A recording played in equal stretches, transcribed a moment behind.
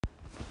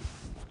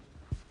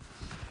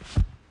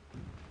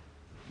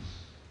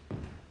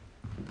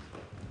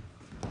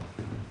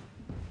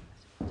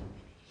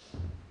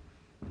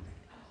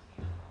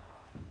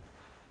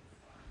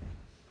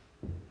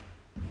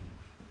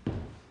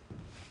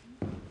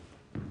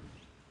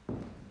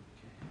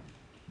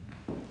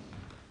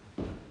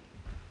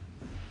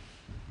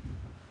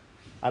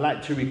I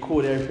like to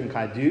record everything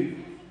I do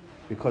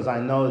because I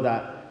know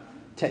that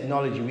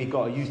technology, we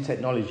got to use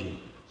technology.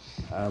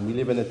 We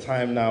live in a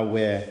time now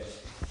where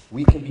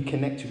we can be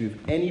connected with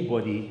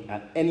anybody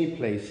at any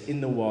place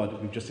in the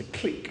world with just a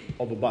click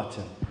of a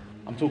button.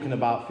 I'm talking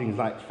about things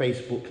like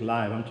Facebook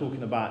Live. I'm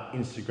talking about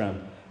Instagram,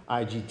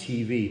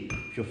 IGTV.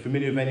 If you're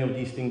familiar with any of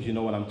these things, you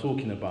know what I'm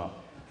talking about.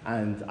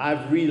 And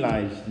I've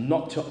realized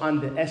not to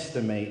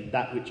underestimate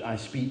that which I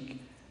speak.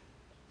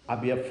 I'll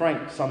be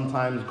frank,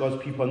 sometimes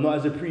God's people are not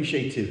as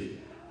appreciative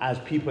as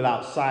people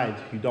outside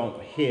who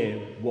don't hear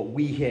what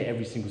we hear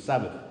every single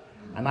Sabbath.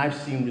 And I've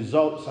seen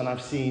results, and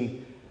I've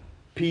seen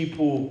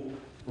people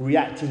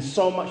react in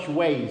so much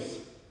ways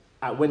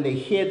at when they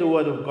hear the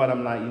word of God.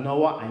 I'm like, you know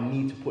what? I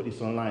need to put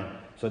this online.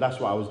 So that's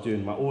what I was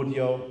doing, my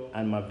audio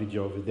and my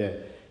video over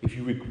there. If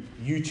you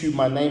YouTube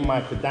my name,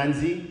 Michael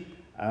Dantzie,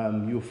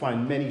 you'll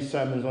find many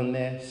sermons on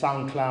there.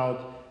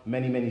 SoundCloud,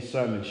 many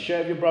sermons. Share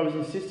it with your brothers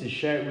and sisters.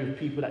 Share it with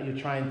people that you're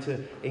trying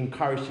to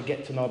encourage to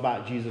get to know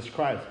about Jesus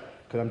Christ.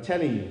 Because I'm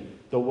telling you,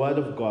 the word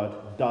of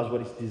God does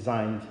what it's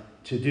designed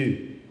to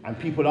do. And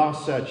people are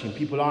searching.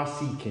 People are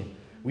seeking.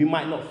 We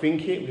might not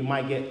think it. We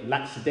might get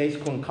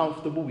lackadaisical and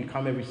comfortable. We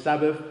come every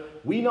Sabbath.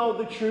 We know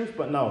the truth,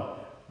 but no.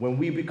 When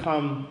we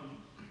become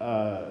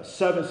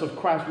servants of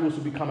Christ, we also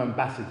become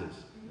ambassadors.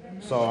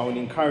 So I want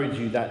to encourage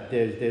you that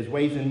there's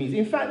ways and means.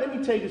 In fact, let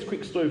me tell you this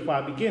quick story before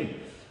I begin.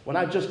 When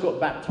I just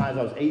got baptized,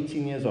 I was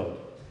 18 years old.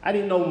 I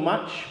didn't know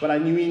much, but I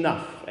knew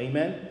enough.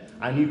 Amen.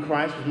 I knew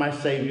Christ was my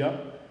Savior.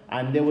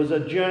 And there was a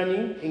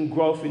journey in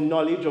growth in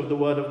knowledge of the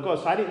Word of God.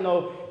 So I didn't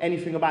know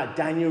anything about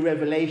Daniel,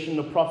 Revelation,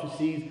 the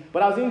prophecies,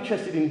 but I was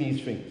interested in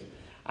these things.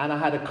 And I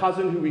had a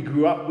cousin who we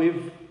grew up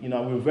with. You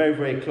know, we were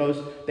very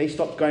close. They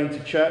stopped going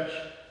to church.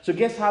 So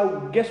guess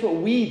what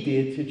we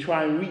did to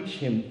try and reach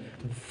him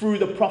through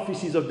the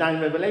prophecies of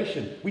Daniel,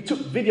 Revelation? We took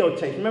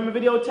videotapes. Remember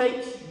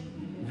videotapes?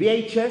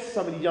 VHS.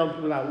 Some of the young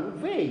people are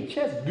like,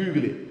 VHS,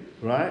 Google it,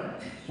 right?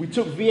 We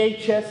took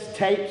VHS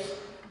tapes.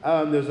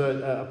 There was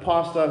a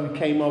pastor who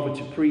came over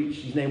to preach.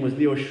 His name was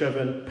Leo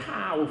Shreven.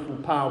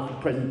 Powerful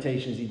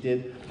presentations he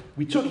did.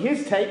 We took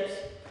his tapes,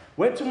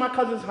 went to my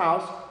cousin's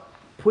house,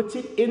 put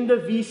it in the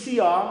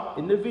VCR,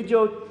 in the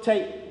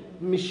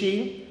videotape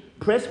machine,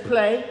 pressed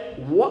play,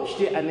 watched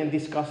it, and then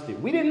discussed it.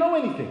 We didn't know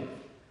anything.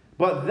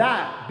 But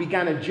that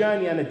began a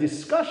journey and a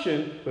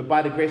discussion where,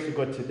 by the grace of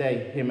God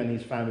today, him and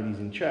his family is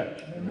in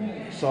church.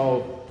 Amen.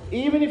 So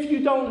even if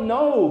you don't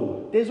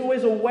know, there's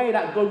always a way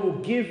that God will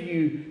give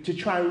you to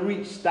try and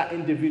reach that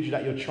individual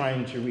that you're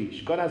trying to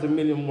reach. God has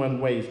 1,000,001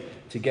 ways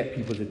to get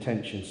people's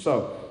attention.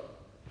 So,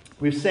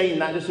 with saying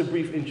that, just a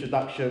brief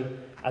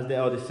introduction. As the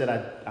elder said,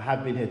 I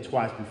have been here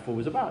twice before. It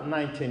was about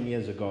 9-10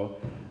 years ago.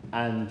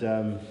 And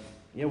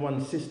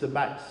one sister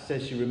back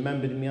said she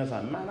remembered me. I was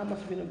like, man, that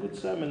must have been a good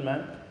sermon,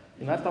 man.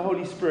 You know, that's the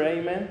Holy Spirit,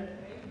 amen.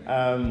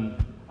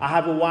 I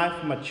have a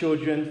wife, my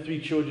children,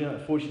 3 children.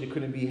 Unfortunately, they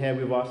couldn't be here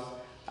with us.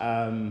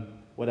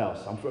 What else?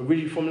 I'm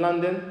originally from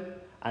London,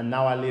 and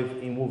now I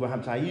live in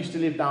Wolverhampton. I used to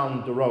live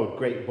down the road,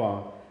 Great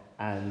Bar,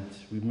 and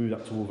we've moved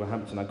up to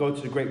Wolverhampton. I go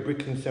to the Great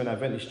Bricklin Seventh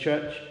Adventist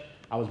Church.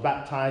 I was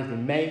baptized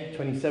in May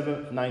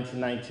 27th,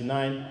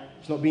 1999.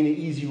 It's not been an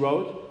easy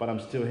road, but I'm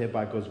still here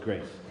by God's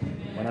grace.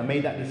 When I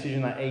made that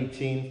decision at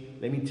 18,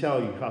 let me tell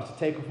you, if I was to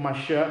take off my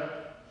shirt,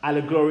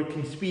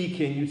 allegorically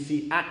speaking, you'd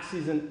see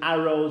axes and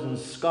arrows and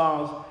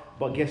scars,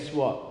 but guess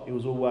what? It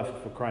was all worth it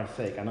for Christ's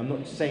sake, and I'm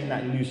not saying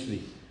that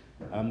loosely.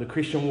 The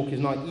Christian walk is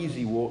not an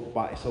easy walk,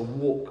 but it's a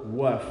walk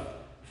worth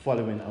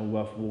following and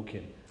worth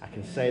walking. I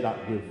can say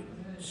that with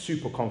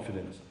super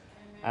confidence.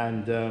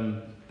 And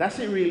that's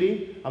it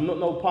really. I'm not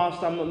no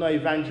pastor, I'm not no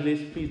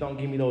evangelist. Please don't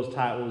give me those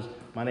titles.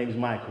 My name is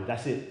Michael,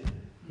 that's it.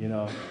 You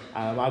know,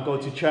 I go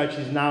to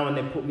churches now and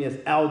they put me as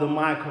Elder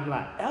Mike. I'm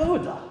like,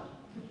 Elder?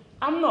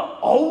 I'm not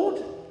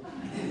old.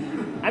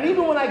 And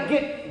even when I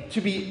get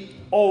to be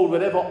old,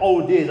 whatever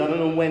old is, I don't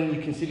know when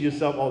you consider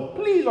yourself old,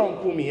 please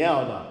don't call me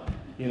Elder.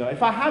 You know,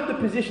 if I have the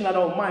position, I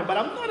don't mind, but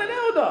I'm not an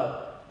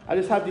elder. I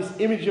just have this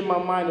image in my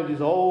mind of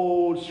this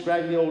old,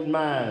 scraggly old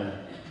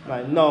man.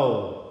 Like,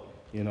 no,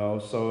 you know,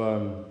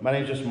 so my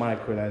name's just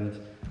Michael,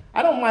 and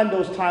I don't mind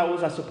those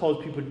titles. I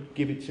suppose people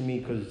give it to me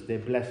because they're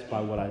blessed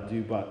by what I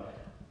do, but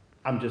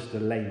I'm just a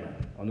layman.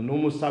 On a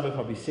normal Sabbath,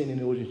 I'll be sitting in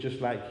the audience just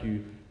like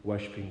you,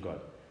 worshiping God.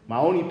 My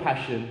only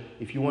passion,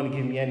 if you want to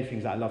give me anything,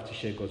 is that I love to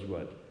share God's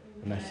word,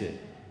 and that's it.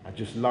 I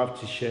just love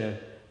to share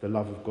the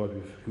love of God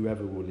with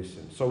whoever will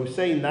listen. So with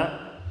saying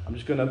that, I'm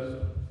just going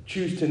to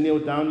choose to kneel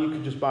down. You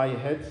can just bow your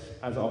heads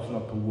as I offer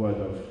up a word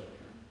of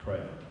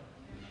prayer.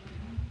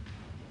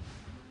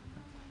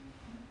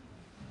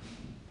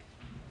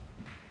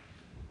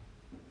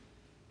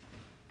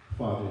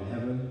 Father in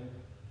heaven,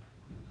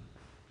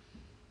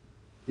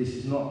 this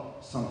is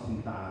not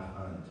something that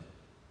I've earned.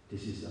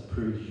 This is a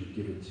privilege you've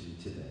given to me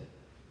today.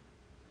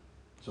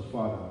 So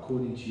Father,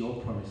 according to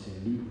your promise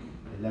in Luke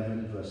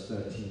 11 verse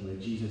 13, where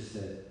Jesus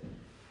said,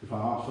 if I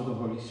ask for the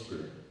Holy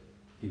Spirit,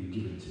 he will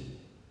give it to me.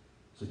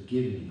 So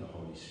give me the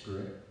Holy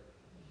Spirit,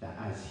 that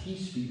as he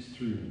speaks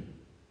through me,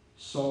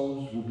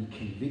 souls will be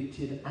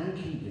convicted and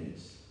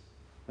convinced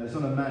that it's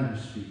not a man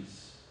who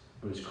speaks,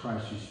 but it's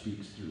Christ who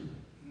speaks through me.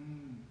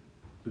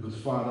 Because,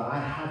 Father, I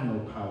have no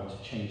power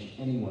to change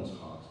anyone's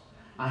heart.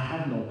 I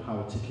have no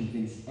power to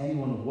convince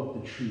anyone of what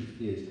the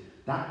truth is.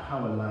 That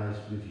power lies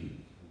with you.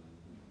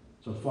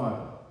 So,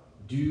 Father,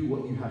 do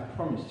what you have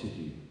promised to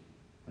do,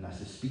 and that's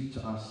to speak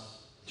to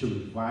us, to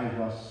revive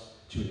us,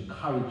 to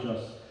encourage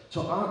us,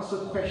 to answer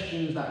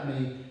questions that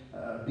may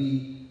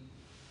be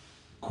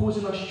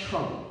causing us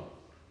trouble.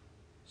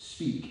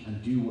 Speak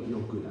and do what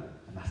you're good at,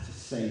 and that's to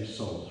save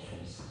souls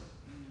from sin.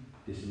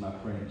 This is my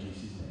prayer in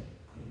Jesus' name.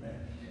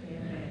 Amen.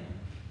 Amen.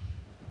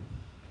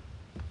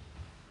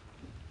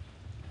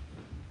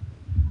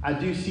 I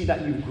do see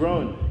that you've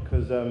grown,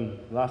 because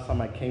last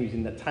time I came, you was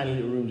in that tiny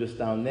little room just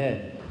down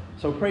there.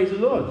 So praise the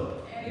Lord.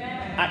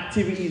 Amen.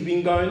 Activity's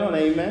been going on,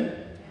 amen.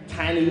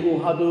 Tiny little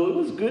huddle. It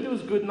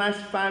was good, nice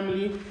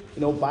family.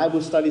 You know,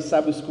 Bible study,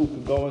 Sabbath school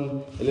could go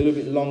on a little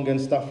bit longer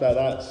and stuff like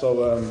that.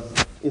 So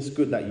it's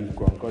good that you've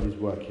grown. God is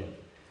working.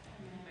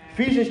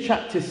 Ephesians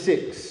chapter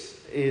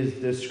 6 is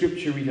the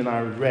scripture reading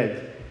I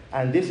read.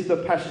 And this is the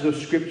passage of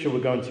scripture we're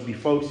going to be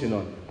focusing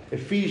on.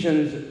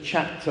 Ephesians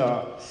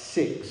chapter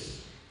 6.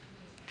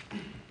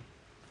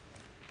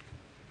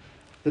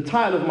 The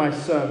title of my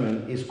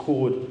sermon is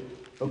called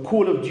A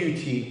Call of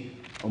Duty,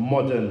 a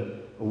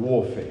Modern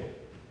Warfare.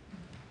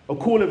 A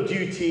Call of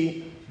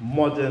Duty,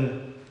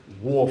 Modern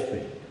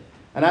Warfare.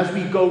 And as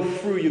we go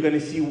through, you're going to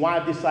see why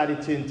I've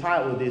decided to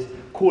entitle this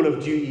Call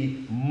of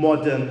Duty,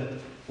 Modern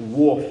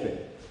Warfare.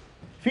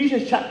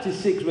 Ephesians chapter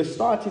 6, we're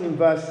starting in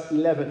verse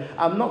 11.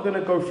 I'm not going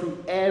to go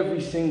through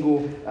every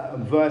single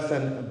verse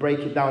and break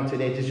it down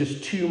today. There's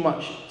just too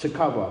much to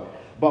cover.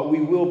 But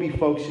we will be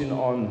focusing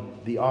on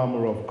the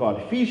armor of God.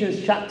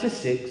 Ephesians chapter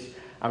 6,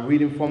 I'm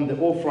reading from the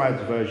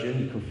Authorized Version.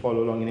 You can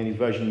follow along in any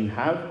version you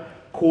have.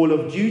 Call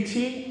of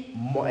Duty,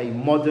 a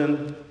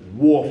Modern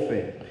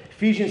Warfare.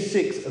 Ephesians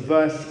 6,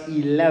 verse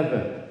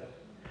 11.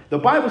 The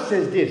Bible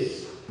says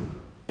this: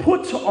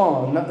 put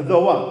on the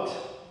what?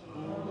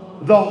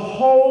 The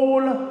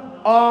whole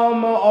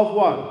armor of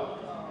what?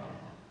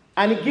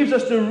 And it gives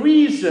us the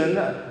reason.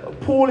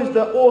 Paul is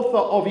the author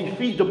of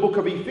the book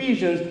of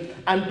Ephesians,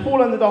 and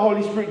Paul under the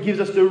Holy Spirit gives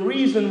us the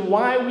reason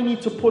why we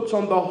need to put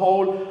on the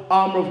whole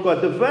armor of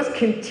God. The verse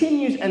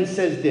continues and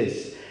says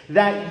this: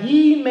 that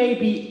ye may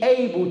be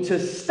able to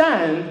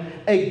stand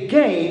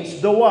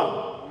against the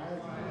what?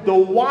 The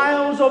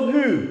wiles of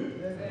who?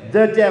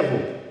 The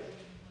devil.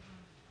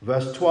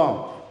 Verse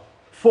 12.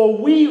 For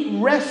we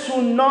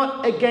wrestle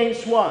not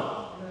against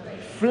what?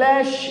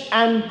 Flesh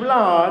and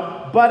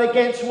blood, but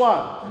against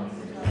what?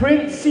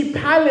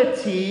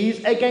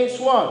 Principalities, against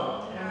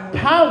what?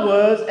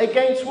 Powers,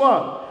 against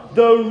what?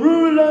 The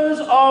rulers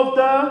of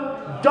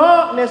the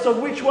darkness of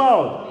which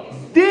world?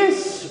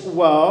 This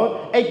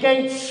world,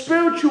 against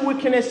spiritual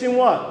wickedness in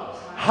what?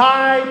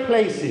 High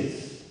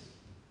places.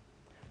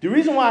 The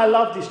reason why I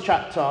love this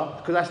chapter,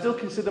 because I still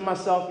consider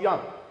myself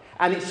young,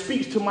 and it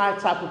speaks to my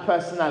type of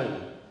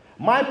personality.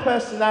 My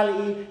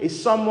personality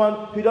is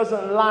someone who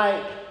doesn't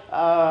like,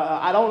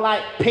 I don't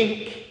like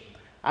pink,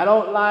 I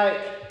don't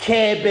like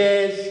Care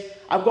Bears.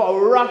 I've got a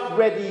rough,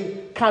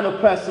 ready kind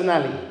of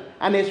personality.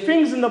 And there's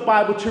things in the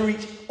Bible to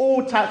reach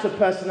all types of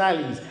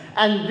personalities.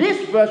 And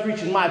this verse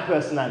reaches my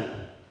personality.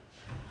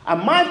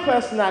 And my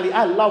personality,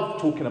 I love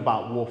talking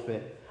about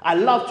warfare. I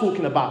love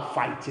talking about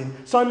fighting.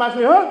 Some might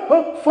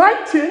say,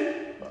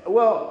 fighting?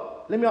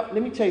 Well, let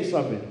me tell you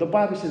something. The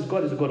Bible says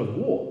God is a God of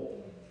war.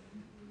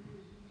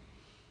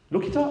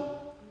 Look it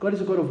up. God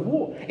is a God of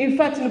war. In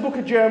fact, in the book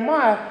of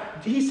Jeremiah,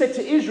 he said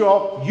to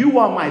Israel, you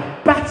are my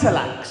battle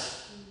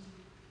axe.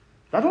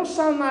 That don't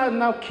sound like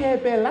now Care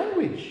Bear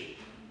language.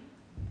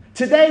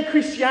 Today,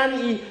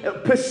 Christianity,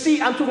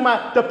 I'm talking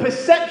about the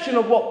perception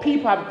of what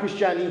people have of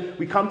Christianity.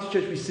 We come to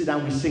church, we sit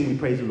down, we sing, we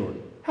praise the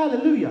Lord.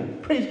 Hallelujah.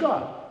 Praise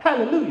God.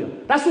 Hallelujah.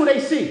 That's all they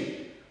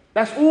see.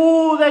 That's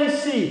all they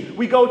see.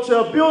 We go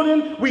to a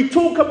building, we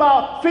talk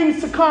about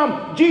things to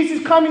come.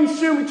 Jesus coming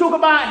soon. We talk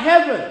about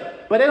heaven.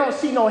 But they don't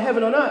see no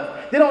heaven on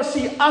earth. They don't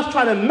see us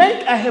trying to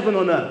make a heaven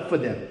on earth for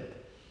them.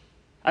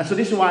 And so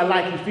this is why I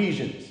like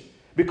Ephesians.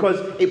 Because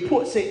it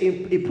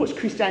puts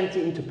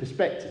Christianity into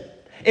perspective.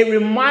 It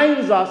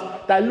reminds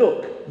us that,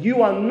 look,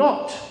 you are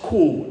not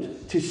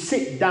called to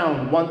sit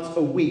down once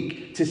a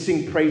week to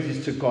sing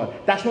praises to God.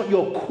 That's not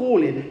your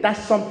calling.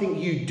 That's something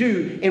you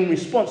do in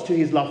response to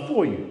his love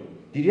for you.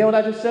 Did you hear what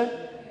I just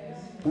said?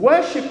 Yes.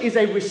 Worship is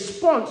a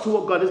response to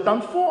what God has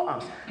done for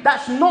us.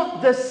 That's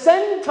not the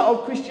center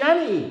of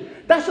Christianity.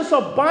 That's just a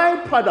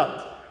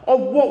byproduct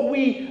of what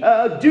we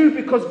do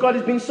because God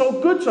has been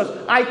so good to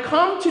us. I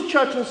come to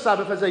church on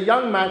Sabbath as a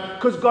young man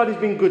because God has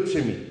been good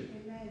to me.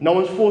 Amen. No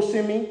one's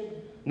forcing me.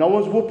 No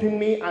one's whooping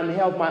me. I'm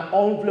here of my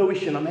own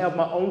volition. I'm here of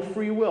my own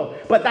free will.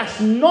 But that's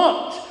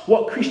not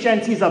what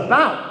Christianity is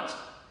about.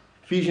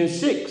 Ephesians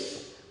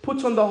 6.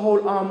 Put on the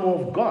whole armor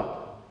of God.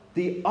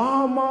 The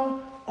armor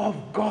of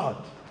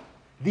God.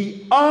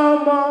 The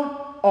armor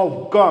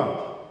of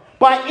God.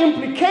 By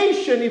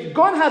implication, if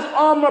God has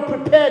armor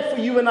prepared for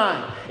you and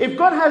I, if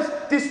God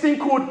has this thing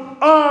called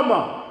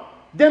armor,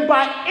 then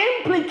by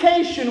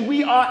implication,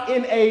 we are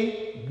in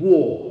a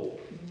war.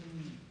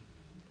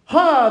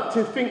 hard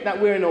to think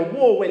that we're in a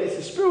war when it's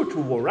a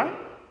spiritual war, right?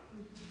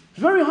 It's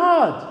very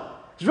hard.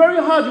 It's very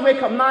hard. You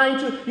wake up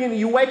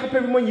you wake up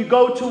every morning, you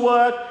go to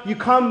work, you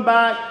come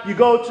back, you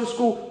go to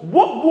school.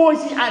 What war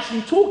is he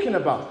actually talking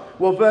about?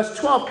 Well, verse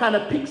 12 kind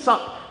of picks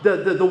up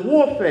the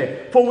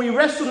warfare. For we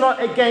wrestle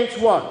not against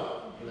what?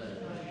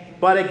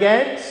 But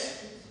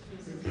against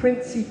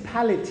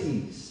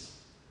principalities,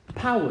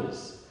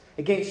 powers,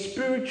 against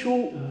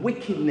spiritual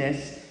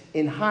wickedness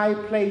in high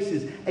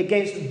places,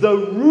 against the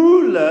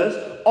rulers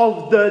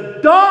of the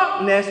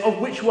darkness of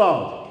which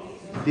world?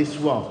 This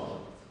world.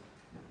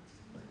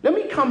 Let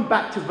me come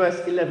back to verse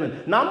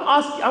 11. Now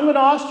I'm going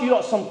to ask you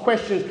lot some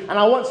questions, and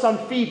I want some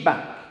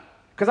feedback,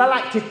 because I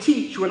like to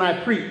teach when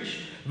I preach.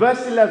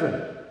 Verse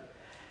 11.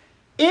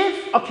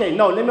 Let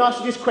me ask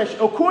you this question.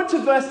 According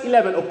to verse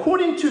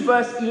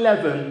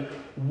 11,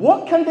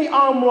 what can the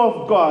armor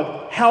of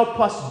God help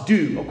us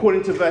do,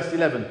 according to verse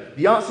 11?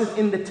 The answer is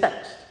in the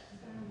text.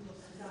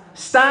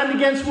 Stand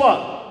against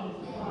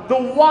what? The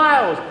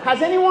wiles.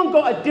 Has anyone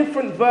got a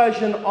different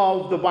version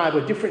of the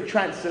Bible, a different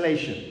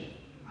translation?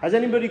 Has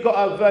anybody got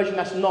a version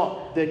that's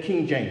not the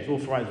King James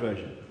Authorized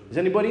Version? Is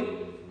anybody?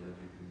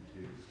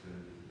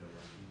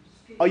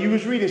 Oh, you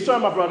was reading.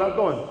 Sorry, my brother.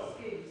 Go on.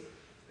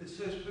 It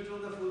says, put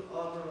on the full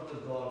armor of the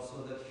God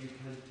so that you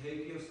can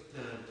take your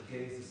stand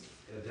against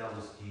the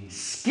devil's schemes.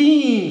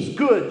 Schemes.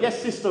 Good.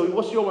 Yes, sister.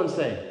 What's your one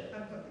saying?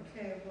 I've got the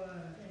clear word,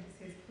 and it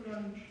says, put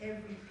on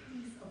every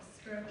piece of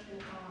spiritual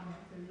armor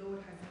the Lord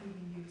has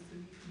given you so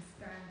you can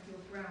stand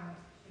your ground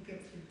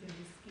against the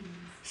devil's schemes.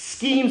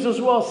 Schemes as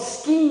well.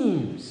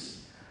 Schemes.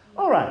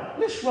 All right,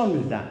 let's run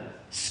with that.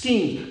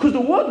 Schemes. Because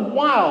the word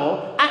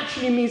wile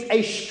actually means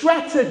a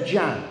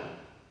stratagem.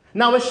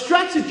 Now, a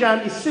stratagem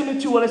is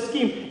similar to what a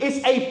scheme.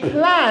 It's a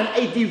plan,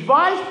 a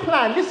devised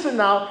plan, listen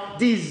now,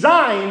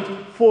 designed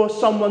for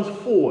someone's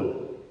fall.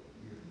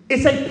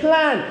 It's a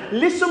plan.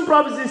 Listen,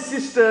 brothers and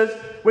sisters,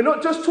 we're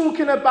not just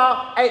talking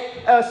about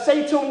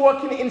Satan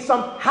working in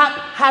some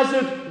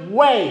haphazard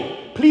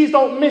way. Please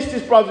don't miss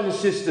this, brothers and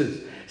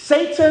sisters.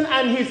 Satan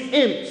and his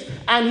imps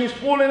and his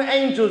fallen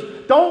angels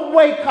don't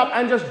wake up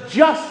and just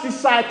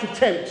decide to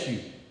tempt you.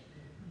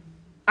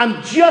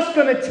 I'm just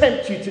going to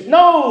tempt you to.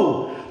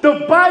 No!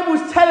 The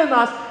Bible's telling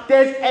us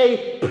there's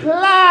a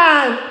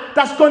plan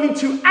that's gone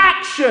into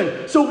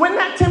action. So when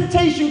that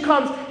temptation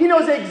comes, he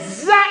knows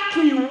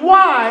exactly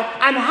why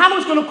and how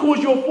it's going to cause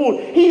your fall.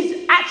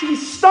 He's actually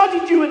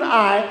studied you and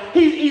I.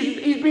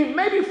 He's been,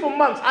 maybe for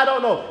months, I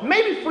don't know,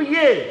 maybe for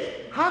years.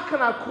 How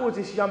can I cause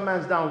this young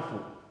man's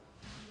downfall?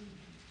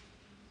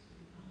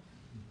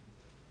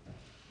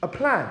 A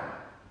plan.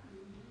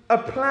 A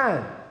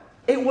plan.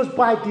 It was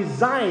by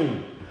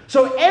design.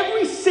 So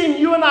every sin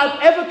you and I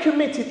have ever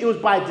committed, it was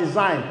by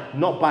design,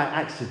 not by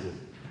accident.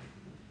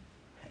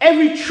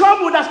 Every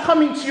trouble that's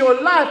come into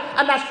your life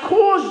and that's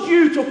caused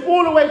you to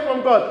fall away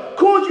from God,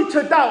 caused you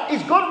to doubt,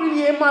 is God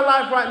really in my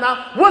life right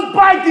now, was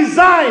by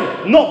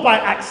design, not by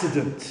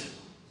accident.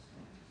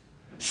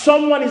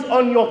 Someone is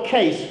on your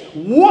case,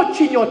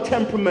 watching your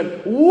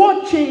temperament,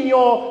 watching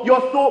your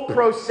thought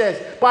process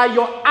by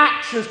your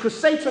actions, because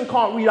Satan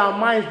can't read our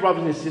minds,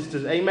 brothers and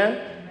sisters.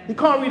 Amen? He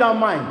can't read our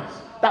minds.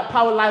 That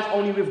power lies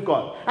only with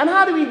God. And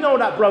how do we know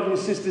that, brothers and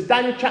sisters?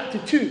 Daniel chapter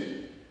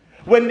 2.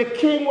 When the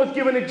king was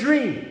given a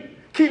dream,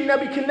 King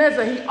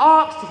Nebuchadnezzar, he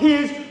asked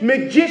his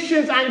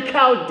magicians and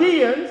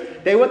Chaldeans,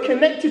 they were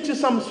connected to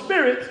some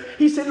spirits.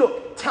 He said,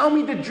 look, tell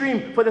me the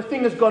dream, for the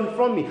thing has gone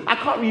from me. I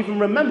can't even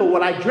remember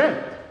what I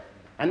dreamt.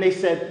 And they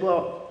said,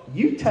 well,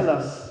 you tell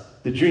us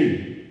the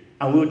dream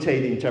and we'll tell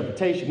you the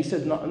interpretation. He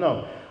said,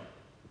 no.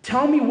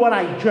 Tell me what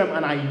I dreamt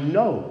and I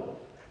know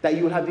that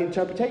you will have the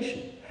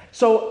interpretation.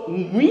 So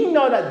we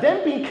know that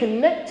them being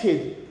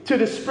connected to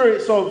the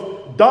spirits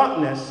of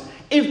darkness,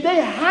 if they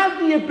had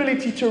the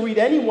ability to read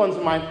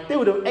anyone's mind, they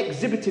would have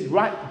exhibited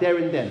right there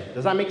and then.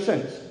 Does that make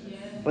sense? Yeah.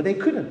 But they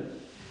couldn't.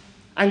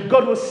 And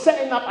God was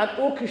setting up and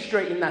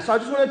orchestrating that. So I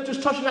just want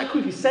to touch on that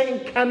quickly.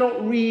 Satan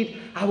cannot read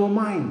our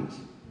minds.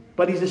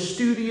 But he's a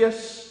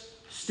studious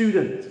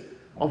student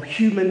of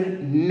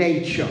human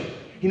nature.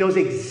 He knows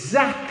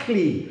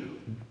exactly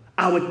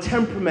our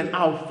temperament,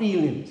 our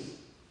feelings.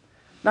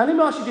 Now, let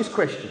me ask you this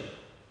question.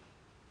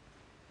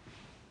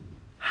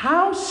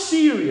 How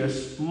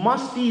serious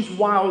must these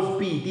wiles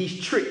be, these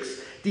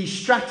tricks, these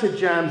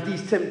stratagems,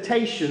 these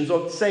temptations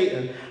of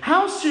Satan?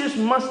 How serious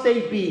must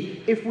they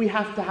be if we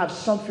have to have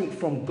something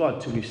from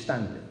God to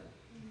withstand them?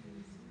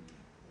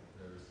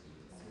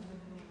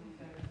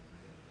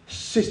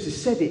 Sister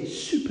said it,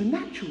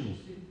 supernatural.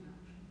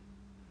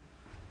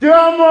 The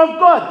armor of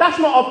God, that's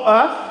not of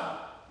earth.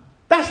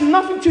 That's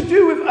nothing to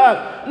do with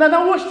earth.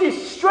 Now watch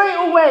this.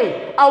 Straight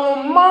away,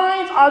 our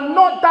minds are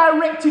not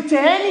directed to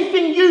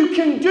anything you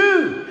can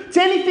do,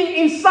 to anything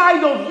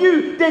inside of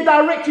you. They're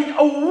directed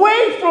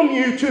away from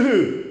you to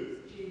who?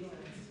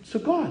 To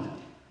God.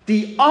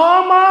 The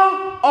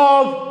armor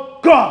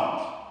of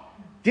God.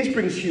 This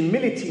brings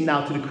humility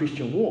now to the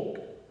Christian walk.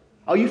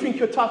 Oh, you think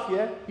you're tough,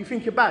 yeah? You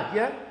think you're bad,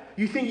 yeah?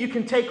 You think you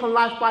can take on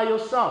life by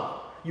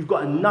yourself? You've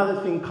got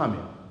another thing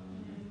coming.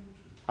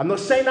 I'm not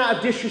saying that out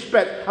of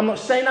disrespect. I'm not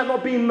saying that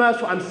not being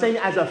merciful. I'm saying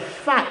it as a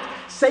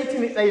fact.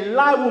 Satan is a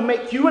lie will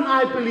make you and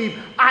I believe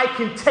I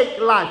can take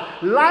life.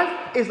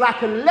 Life is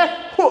like a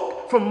left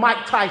hook from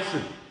Mike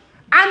Tyson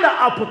and an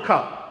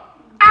uppercut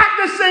at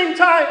the same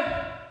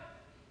time.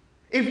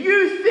 If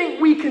you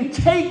think we can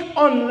take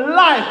on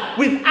life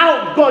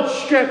without God's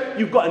strength,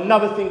 you've got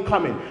another thing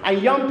coming.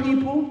 And young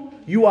people,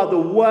 you are the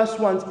worst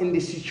ones in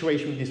this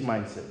situation with this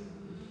mindset.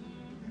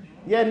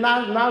 Yeah,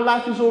 now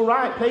life is all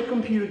right. Play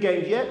computer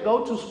games. Yeah,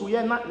 go to school.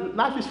 Yeah,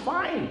 life is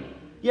fine.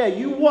 Yeah,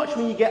 you watch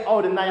when you get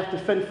older. Now you have to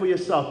fend for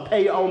yourself,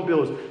 pay your own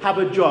bills, have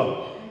a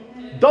job.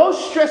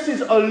 Those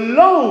stresses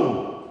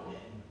alone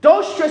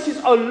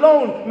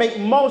make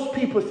most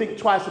people think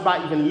twice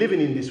about even living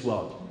in this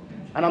world.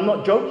 And I'm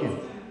not joking.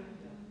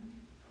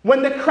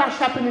 When the crash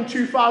happened in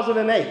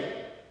 2008,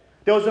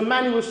 there was a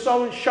man who was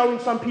showing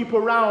some people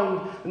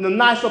around in the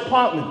nice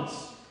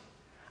apartments.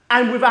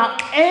 And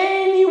without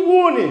any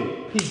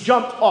warning, he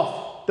jumped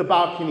off the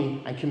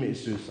balcony and committed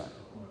suicide.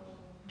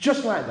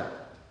 Just like that.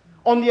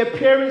 On the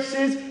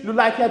appearances, it looked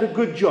like he had a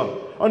good job.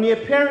 On the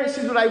appearances,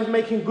 it looked like he was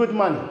making good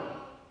money.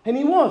 And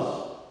he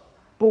was.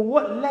 But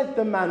what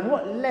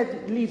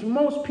leads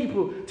most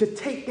people to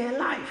take their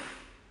life?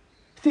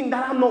 Think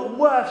that I'm not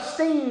worth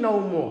staying no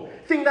more.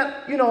 Think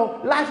that,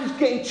 life is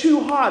getting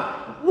too hard.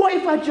 What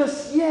if I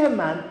just,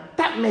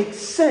 that makes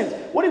sense.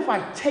 What if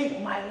I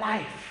take my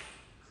life?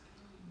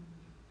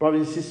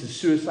 Brothers and sisters,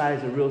 suicide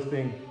is a real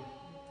thing.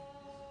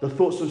 The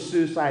thoughts of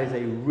suicide is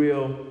a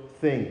real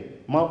thing.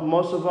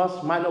 Most of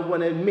us might not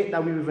want to admit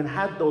that we've even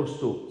had those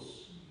thoughts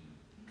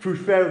through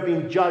fear of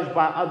being judged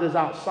by others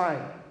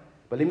outside.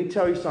 But let me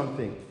tell you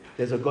something.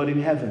 There's a God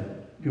in heaven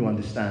who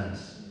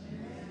understands.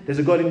 There's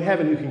a God in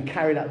heaven who can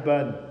carry that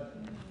burden.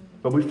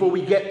 But before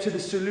we get to the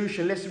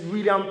solution, let's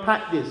really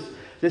unpack this.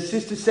 The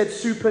sister said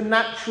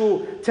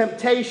supernatural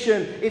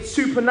temptation. It's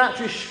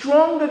supernatural. It's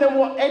stronger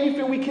than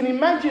anything we can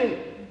imagine.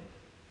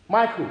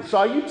 Michael, so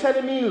are you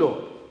telling me,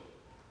 Lord,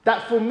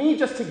 that for me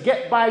just to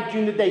get by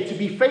during the day, to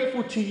be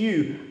faithful to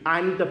you,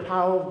 I need the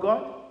power of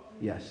God?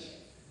 Yes.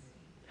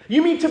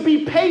 You mean to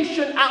be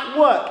patient at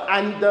work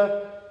and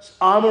the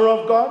armor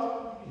of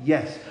God?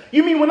 Yes.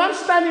 You mean when I'm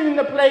standing in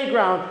the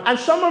playground and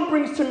someone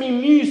brings to me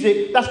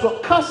music that's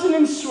got cussing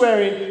and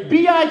swearing,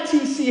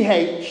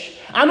 bitch,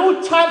 and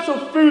all types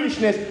of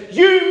foolishness,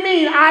 you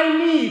mean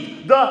I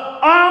need the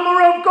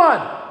armor of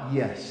God?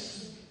 Yes.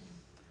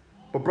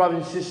 But brothers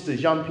and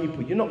sisters, young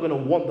people, you're not going to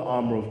want the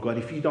armor of God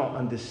if you don't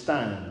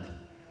understand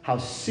how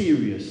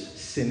serious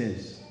sin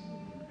is.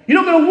 You're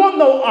not going to want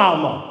no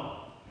armor.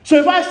 So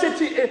if I said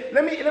to you,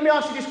 let me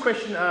ask you this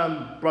question,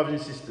 brothers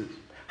and sisters.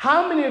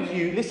 How many of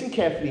you, listen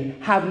carefully,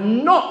 have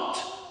not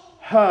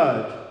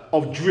heard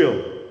of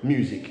drill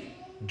music?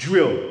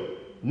 Drill.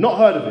 Not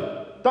heard of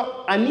it.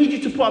 I need you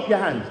to put up your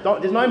hands.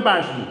 There's no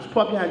embarrassment. Just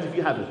put up your hands if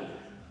you haven't.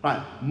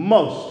 Right.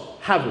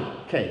 Most haven't.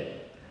 Okay.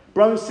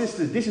 Brothers and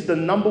sisters, this is the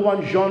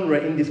 #1 genre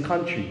in this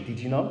country. Did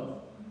you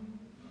know?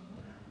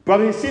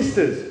 Brothers and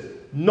sisters,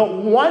 not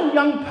one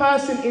young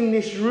person in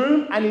this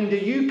room and in the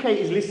UK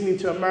is listening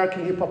to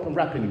American hip-hop and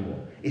rap anymore.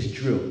 It's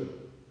drill.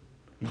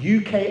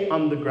 UK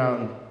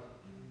underground.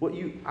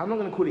 I'm not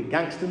going to call it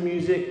gangster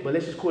music, but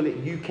let's just call it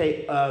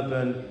UK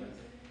urban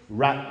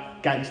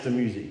rap gangster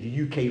music,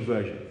 the UK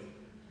version.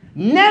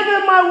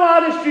 Never in my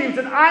wildest dreams,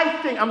 and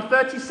I think, I'm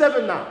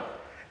 37 now,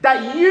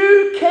 that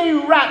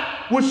UK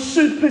rap would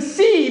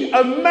supersede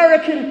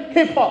American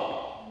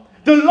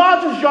hip-hop, the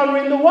largest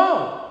genre in the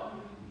world.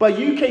 But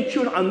UK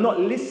children are not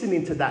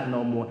listening to that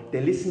no more.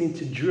 They're listening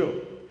to drill.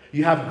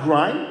 You have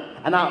grime,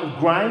 and out of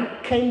grime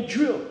came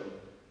drill.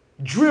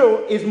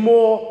 Drill is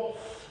more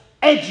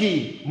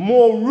edgy,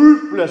 more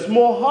ruthless,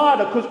 more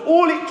harder, because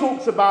all it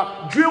talks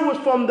about, drill was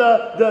from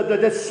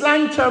the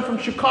slang term from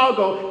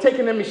Chicago,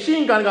 taking a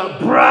machine gun and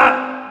going,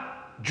 brah,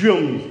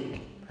 drill music.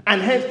 And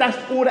hence, that's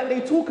all that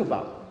they talk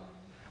about.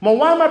 Now,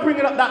 why am I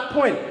bringing up that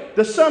point?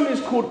 The sermon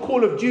is called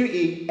Call of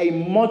Duty, a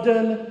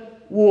modern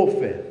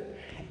warfare.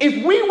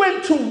 If we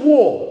went to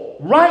war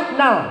right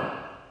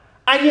now,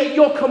 and yet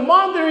your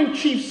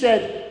commander-in-chief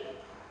said,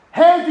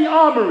 here's the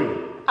armory,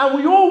 and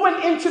we all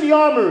went into the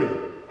armory,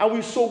 and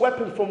we saw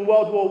weapons from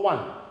World War I,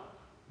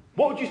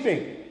 what would you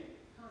think?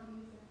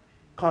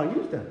 Can't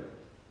use them.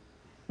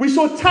 We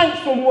saw tanks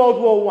from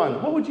World War I,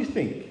 what would you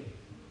think?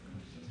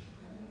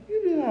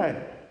 You'd be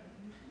like,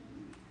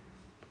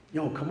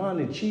 yo,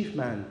 Commander-in-Chief,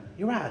 man,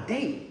 you're out of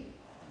date.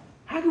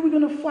 How are we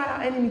going to fight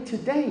our enemy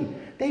today?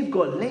 They've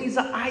got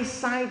laser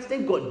eyesights,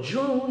 they've got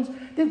drones,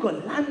 they've got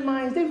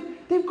landmines,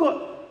 they've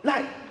got,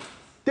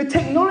 the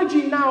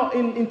technology now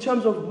in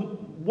terms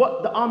of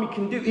what the army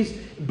can do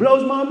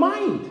blows my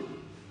mind.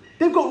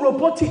 They've got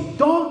robotic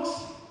dogs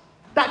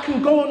that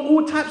can go on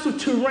all types of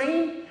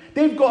terrain.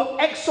 They've got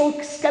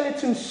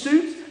exoskeleton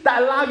suits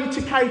that allow you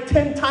to carry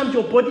 10 times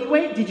your body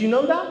weight. Did you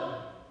know that?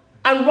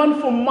 And run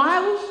for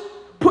miles.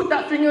 Put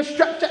that thing on,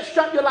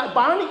 strap, you're like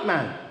Bionic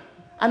Man.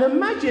 And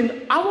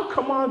imagine our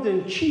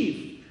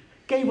commander-in-chief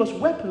gave us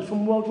weapons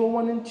from World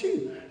War I and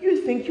II. You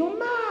think you're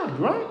mad,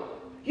 right?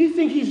 You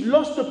think he's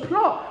lost the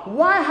plot.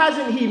 Why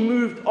hasn't he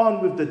moved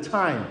on with the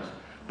times?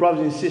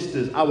 brothers and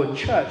sisters, our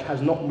church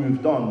has not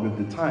moved on with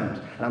the times.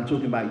 And I'm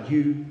talking about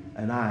you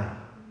and I.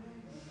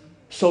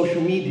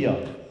 Social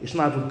media, it's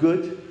neither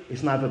good,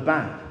 it's neither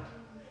bad.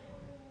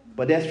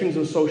 But there's things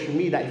on social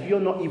media that if you're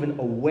not even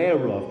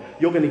aware of,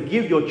 you're going to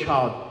give your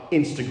child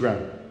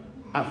Instagram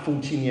at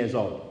 14 years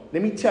old.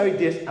 Let me tell you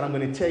this, and I'm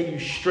going to tell you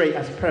straight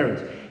as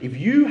parents. If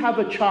you have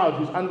a child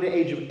who's under the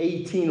age of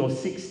 18 or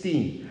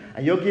 16,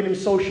 and you're giving them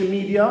social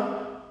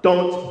media,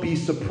 don't be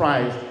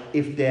surprised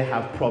if they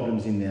have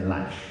problems in their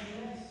life.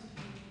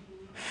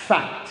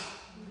 Fact.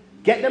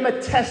 Get them a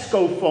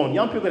Tesco phone.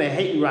 Young people are going to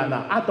hate me right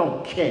now. I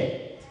don't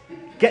care.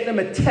 Get them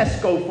a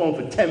Tesco phone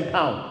for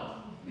 £10.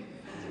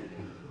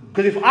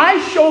 Because if I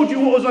showed you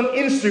what was on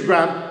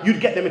Instagram,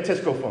 you'd get them a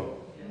Tesco phone.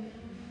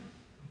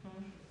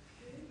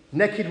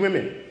 Naked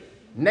women,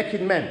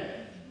 naked men,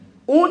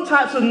 all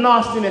types of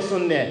nastiness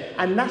on there.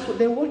 And that's what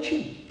they're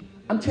watching.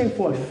 I'm telling you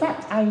for a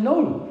fact, I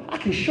know. I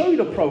can show you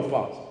the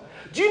profiles.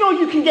 Do you know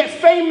you can get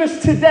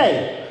famous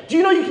today? Do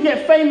you know you can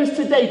get famous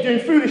today doing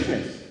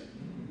foolishness?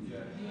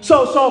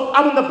 So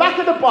I'm on the back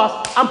of the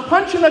bus, I'm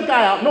punching a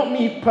guy out, not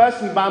me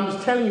personally, but I'm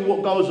just telling you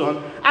what goes on,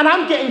 and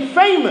I'm getting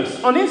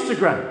famous on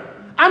Instagram.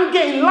 I'm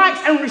getting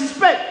likes and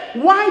respect.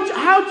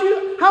 How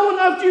on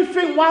earth do you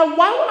think, why would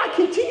I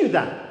continue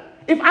that?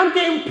 If I'm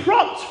getting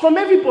props from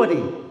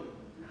everybody.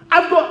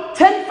 I've got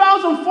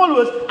 10,000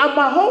 followers, and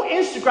my whole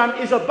Instagram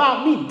is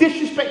about me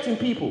disrespecting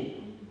people.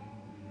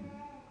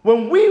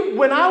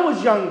 When I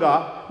was younger,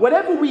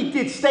 whatever we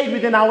did stayed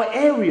within our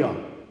area.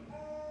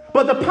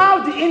 But the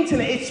power of the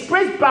internet, it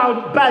spreads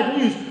bad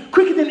news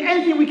quicker than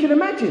anything we can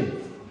imagine.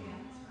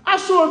 I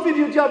saw a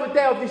video the other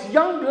day of this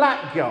young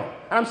black girl,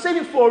 and I'm saying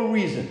it for a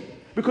reason,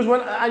 because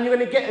and you're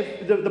going to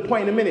get the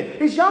point in a minute.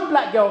 This young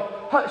black girl,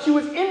 she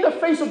was in the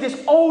face of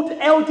this old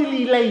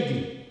elderly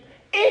lady,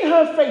 in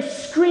her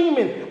face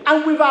screaming,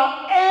 and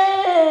without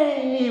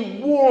any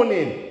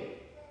warning,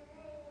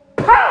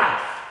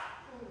 path!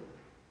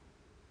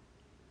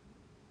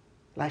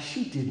 Like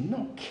she did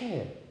not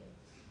care.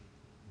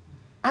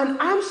 And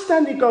I'm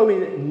standing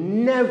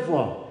going,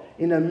 never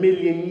in a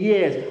million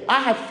years.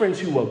 I have friends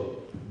who were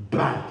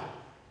bad,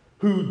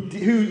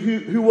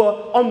 who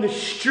were on the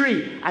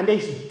street, and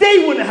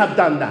they wouldn't have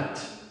done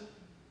that.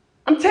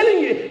 I'm telling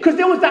you, because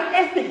there was that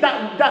ethic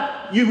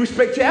that you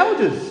respect your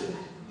elders.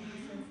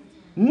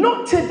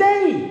 Not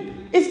today.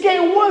 It's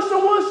getting worse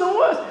and worse and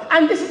worse.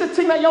 And this is the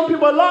thing that young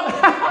people are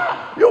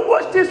like, you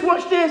watch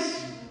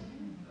this.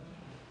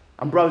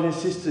 And brothers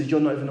and sisters, you're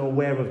not even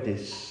aware of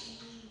this.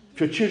 If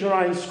your children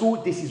are in school,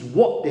 this is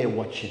what they're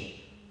watching.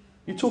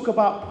 You talk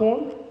about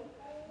porn,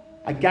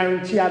 I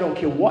guarantee, I don't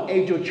care what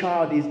age your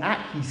child is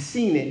at, he's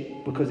seen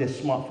it because there's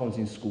smartphones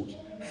in schools.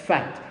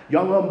 Fact.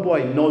 Your young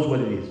boy knows what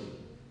it is.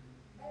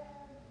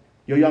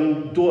 Your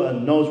young daughter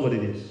knows what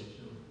it is.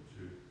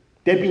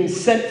 They're being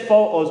sent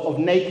photos of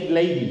naked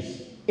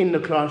ladies in the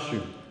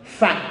classroom.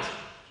 Fact,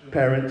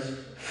 parents.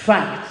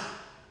 Fact.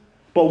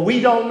 But we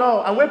don't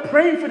know. And we're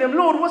praying for them.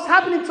 Lord, what's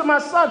happening to my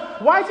son?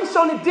 Why is he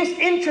showing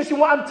disinterest in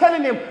what I'm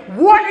telling him?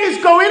 What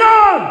is going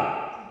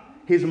on?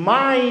 His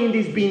mind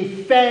is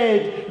being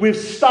fed with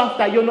stuff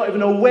that you're not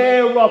even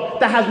aware of,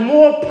 that has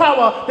more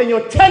power than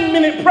your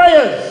 10-minute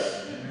prayers.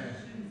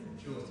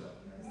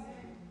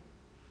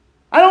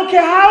 I don't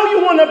care how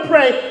you want to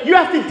pray. You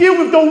have to deal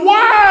with the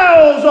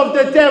wiles of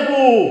the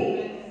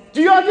devil.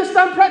 Do you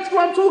understand practically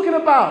what I'm talking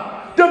about?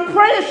 The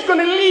prayer is going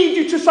to lead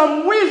you to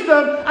some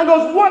wisdom and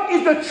goes, what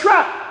is the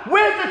trap?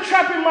 Where's the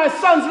trap in my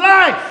son's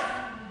life?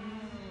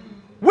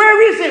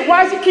 Where is it?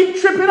 Why does he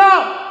keep tripping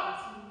up?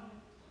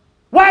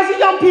 Why is it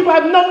young people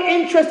have no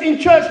interest in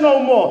church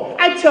no more?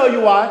 I tell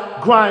you why.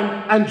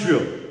 Grime and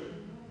drill.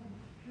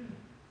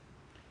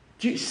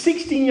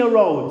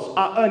 16-year-olds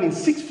are earning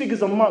 6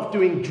 figures a month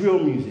doing drill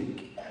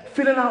music.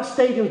 Filling out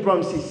stadiums,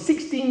 bro.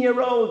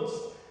 16-year-olds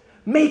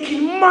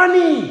making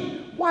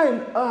money. Why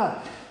on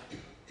earth?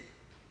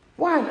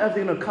 Why on earth are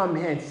they going to come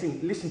here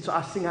and listen to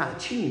us sing out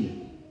of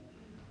tune?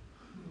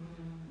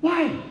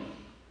 Why?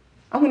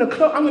 I'm going to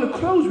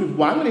close with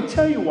why. I'm going to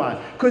tell you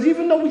why. Because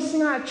even though we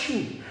sing out of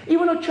tune,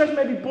 even though church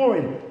may be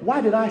boring,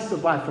 why did I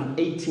survive from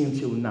 18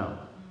 till now?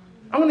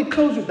 I'm going to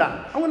close with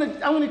that. I'm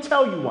going to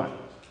tell you why.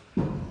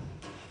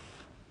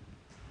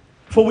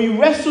 For we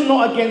wrestle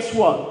not against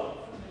what?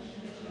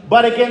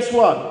 But against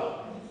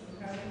what?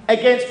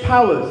 Against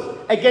powers.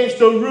 Against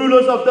the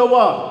rulers of the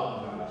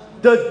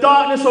what? The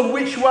darkness of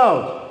which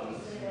world?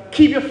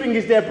 Keep your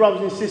fingers there,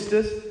 brothers and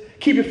sisters.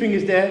 Keep your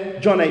fingers there.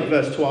 John 8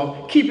 verse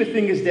 12. Keep your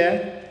fingers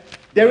there.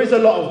 There is a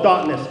lot of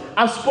darkness.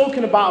 I've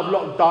spoken about a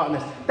lot of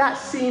darkness. That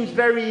seems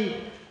very,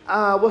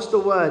 what's the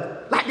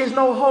word? Like there's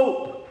no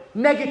hope.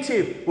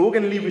 Negative. But we're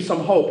going to leave with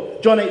some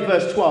hope. John 8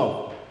 verse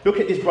 12. Look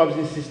at this, brothers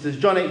and sisters.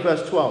 John 8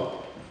 verse 12.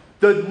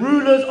 The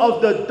rulers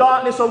of the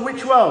darkness of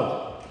which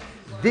world?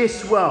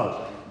 This world.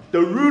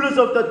 The rulers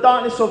of the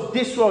darkness of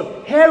this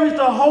world. Here is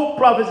the hope,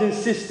 brothers and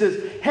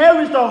sisters. Here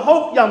is the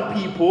hope, young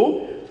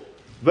people.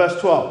 Verse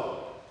 12.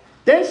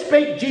 Then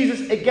spake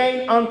Jesus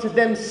again unto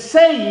them,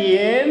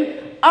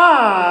 saying,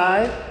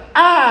 I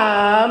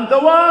am the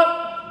what?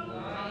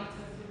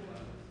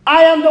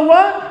 I am the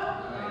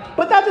what?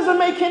 But that doesn't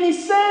make any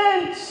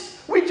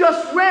sense. We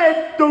just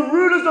read the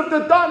rulers of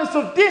the darkness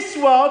of this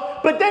world,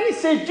 but then it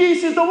says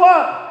Jesus is the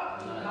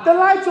what? The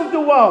light of the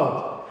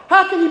world.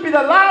 How can he be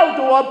the light of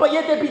the world, but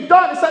yet there be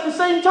darkness at the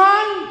same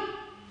time?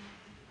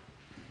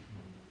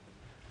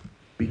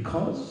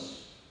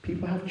 Because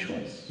people have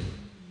choice.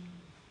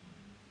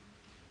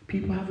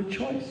 People have a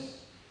choice.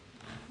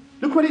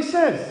 Look what it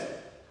says.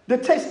 The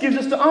text gives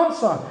us the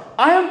answer.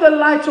 I am the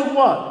light of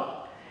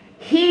what?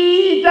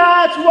 He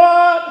that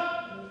what?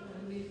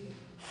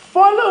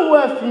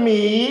 Followeth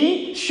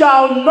me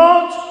shall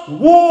not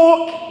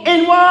walk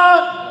in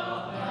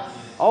what?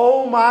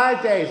 Oh my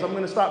days. I'm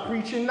going to start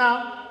preaching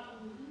now.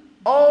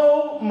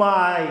 Oh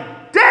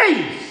my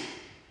days.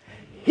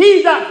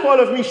 He that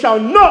followeth me shall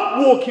not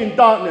walk in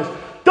darkness.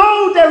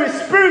 Though there is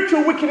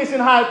spiritual wickedness in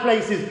high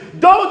places,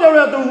 though there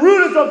are the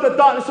rulers of the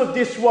darkness of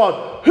this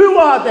world, who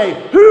are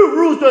they? Who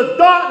rules the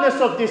darkness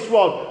of this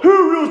world?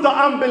 Who rules the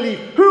unbelief?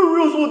 Who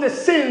rules all the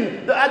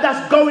sin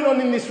that's going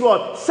on in this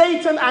world?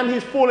 Satan and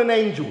his fallen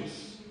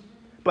angels.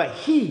 But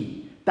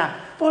he that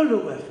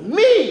followeth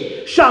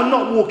me shall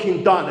not walk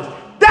in darkness.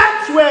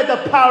 That's where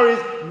the power is.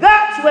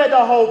 That's where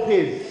the hope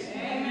is.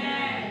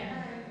 Amen.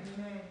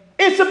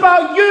 It's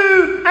about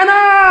you and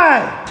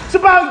I. It's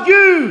about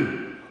you.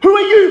 Who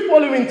are you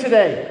following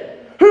today?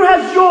 Who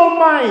has your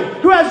mind?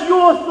 Who has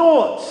your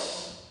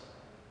thoughts?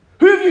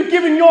 Who have you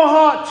given your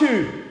heart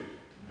to?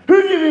 Who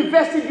have you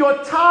invested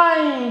your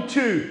time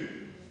to?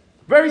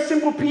 Very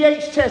simple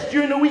pH test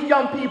during the week,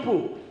 young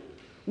people.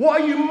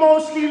 What are you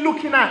mostly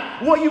looking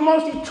at? What are you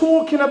mostly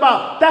talking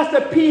about? That's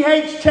the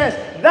pH test.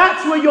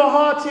 That's where your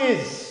heart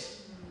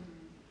is.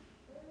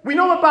 We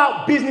know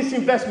about business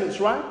investments,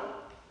 right?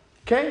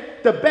 Okay?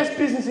 The best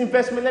business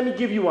investment, let me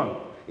give you one.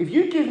 If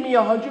you give me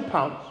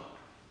 £100,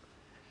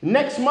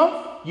 next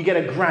month, you get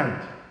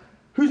 £1,000.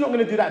 Who's not going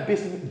to do that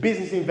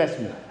business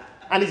investment?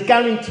 And it's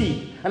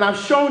guaranteed. And I've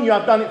shown you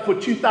I've done it for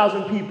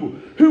 2,000 people.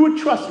 Who would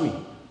trust me?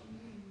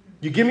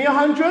 You give me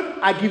 100,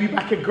 I give you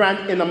back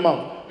 £1,000 in a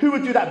month. Who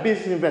would do that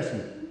business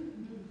investment?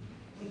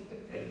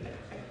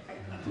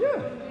 Yeah,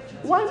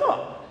 why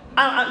not?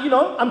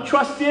 I'm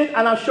trusted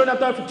and I've shown I've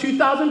done it for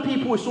 2,000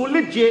 people. It's all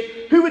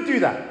legit. Who would do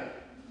that?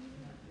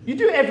 You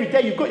do it every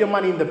day. You've got your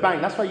money in the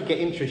bank. That's why you get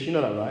interest. You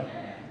know that, right?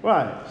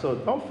 Right. So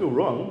don't feel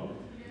wrong.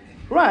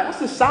 Right,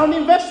 that's a sound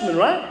investment,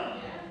 right?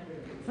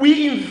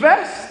 We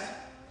invest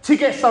to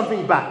get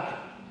something back.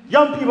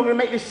 Young people are going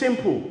to make this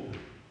simple.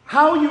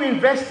 How are you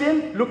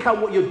investing? Look at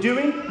what you're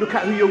doing. Look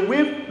at who you're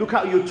with. Look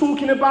at who you're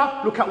talking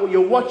about. Look at what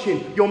you're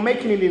watching. You're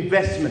making an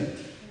investment.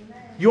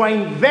 You are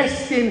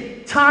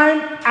investing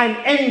time and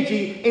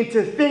energy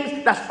into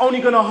things that's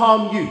only going to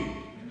harm you.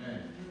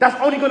 That's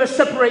only going to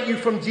separate you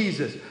from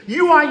Jesus.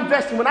 You are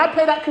investing. When I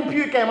play that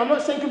computer game, I'm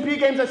not saying computer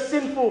games are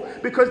sinful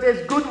because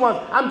there's good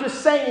ones. I'm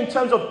just saying in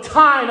terms of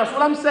time. That's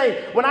what I'm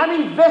saying. When I'm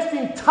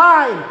investing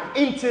time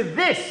into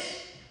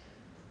this,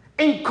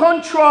 in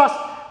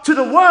contrast to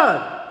the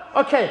word,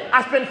 okay,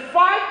 I spend 5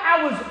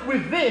 hours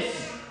with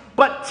this,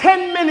 but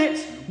 10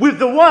 minutes with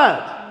the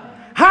word.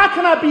 How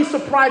can I be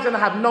surprised and I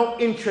have no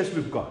interest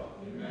with God?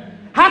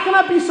 How can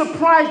I be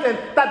surprised then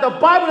that the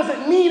Bible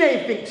doesn't mean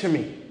anything to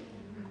me?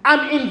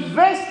 I'm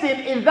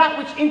investing in that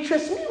which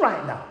interests me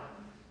right now.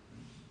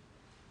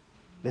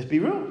 Let's be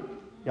real,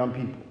 young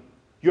people.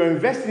 You're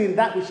investing in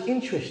that which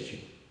interests you.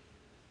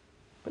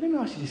 But let me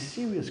ask you this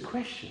serious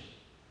question.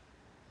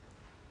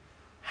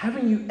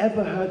 Haven't you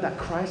ever heard that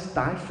Christ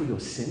died for your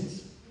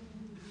sins?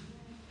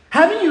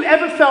 Haven't you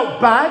ever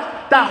felt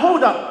bad that,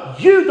 hold up,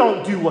 you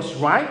don't do what's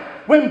right?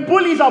 When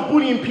bullies are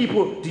bullying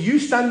people, do you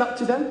stand up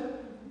to them?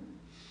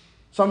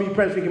 Some of you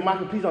parents thinking,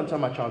 Michael, please don't tell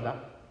my child that.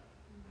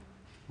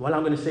 Well,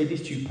 I'm going to say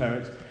this to you,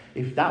 parents.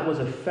 If that was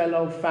a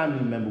fellow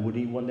family member, would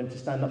you want them to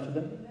stand up for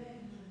them?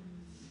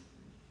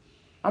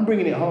 I'm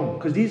bringing it home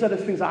because these are the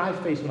things that I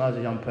faced when I was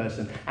a young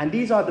person. And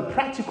these are the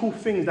practical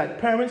things that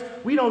parents,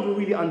 we don't even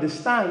really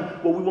understand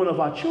what we want of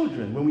our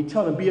children when we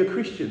tell them, be a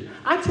Christian.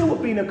 I tell you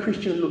what being a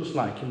Christian looks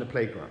like in the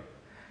playground.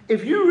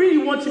 If you really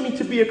wanted me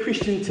to be a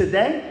Christian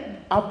today,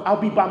 I'll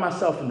be by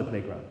myself in the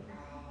playground.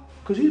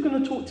 Because who's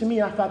going to talk to me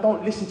if I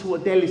don't listen to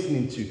what they're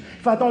listening to?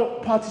 If I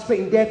don't participate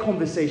in their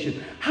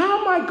conversation?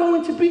 How am I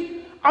going to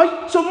be?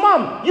 So,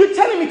 Mum, you're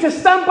telling me to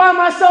stand by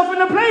myself in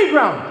the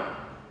playground?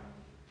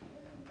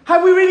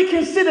 Have we really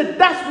considered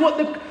that's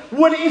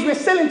what it is we're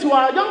selling to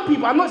our young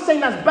people? I'm not saying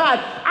that's bad.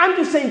 I'm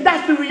just saying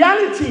that's the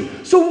reality.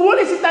 So what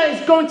is it that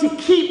is going to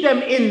keep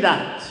them in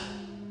that?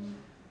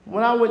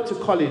 When I went to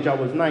college, I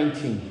was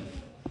 19.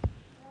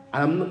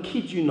 And I'm not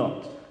kid you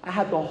not. I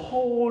had the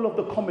whole of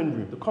the common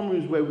room. The common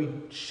room is where we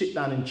sit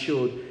down and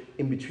chilled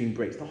in between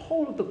breaks. The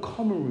whole of the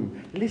common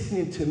room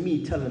listening to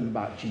me tell them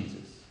about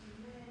Jesus.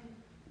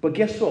 But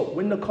guess what?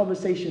 When the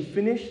conversation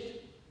finished,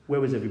 where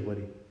was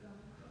everybody?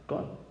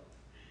 Gone.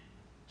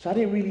 So I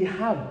didn't really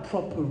have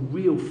proper,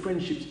 real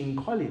friendships in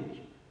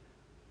college.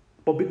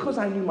 But because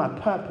I knew my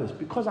purpose,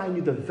 because I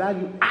knew the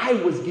value I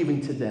was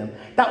giving to them,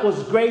 that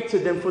was greater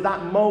than for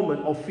that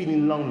moment of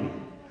feeling lonely.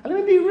 And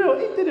let me be real,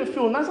 it didn't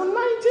feel nice. I'm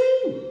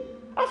 19.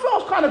 I felt I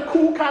was kind of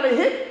cool, kind of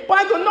hip, but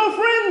I got no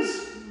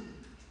friends.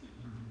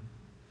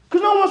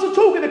 Because no one wants to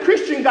talk to the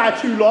Christian guy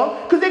too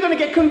long because they're going to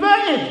get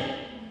converted.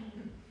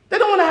 They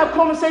don't want to have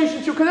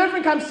conversations too because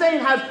everything I'm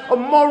saying has a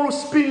moral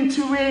spin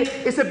to it.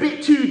 It's a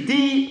bit too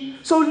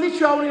deep. So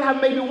literally I only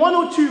have maybe 1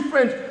 or 2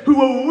 friends who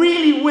were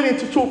really willing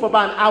to talk for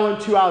about an hour and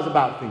 2 hours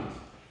about things.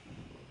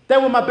 They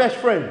were my best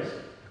friends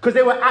because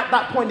they were at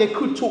that point they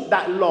could talk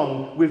that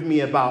long with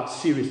me about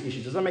serious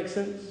issues. Does that make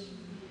sense?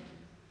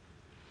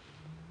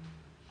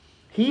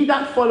 He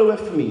that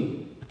followeth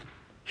me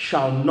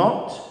shall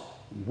not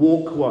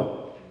walk what?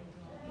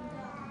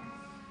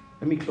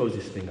 Let me close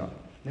this thing up.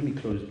 Let me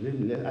close as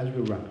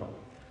we wrap up.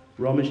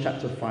 Romans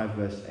chapter 5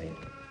 verse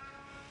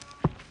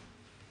 8.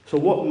 So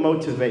what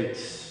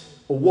motivates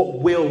or what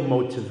will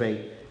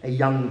motivate a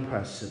young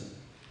person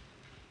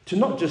to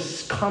not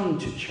just come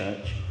to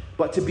church,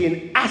 but to be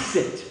an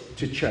asset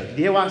to church? Do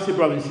you hear what I say,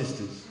 brothers and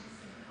sisters?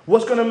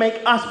 What's going to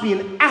make us be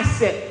an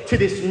asset to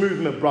this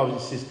movement, brothers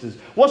and sisters?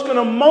 What's going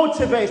to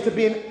motivate us to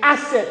be an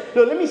asset?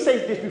 Look, let me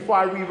say this before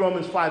I read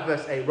Romans 5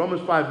 verse 8.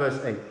 Romans 5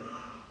 verse 8.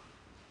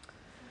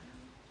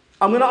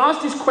 I'm going to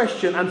ask this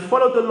question and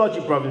follow the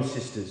logic, brothers and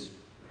sisters.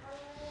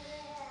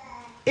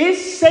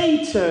 Is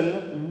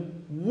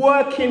Satan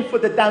working for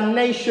the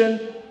damnation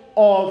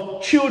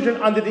of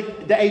children under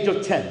the age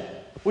of 10?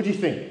 What do you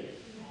think?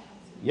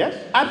 Yes?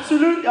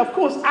 Absolutely. Of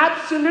course,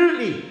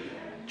 absolutely.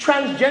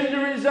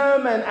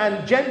 Transgenderism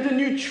and gender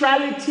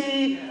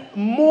neutrality.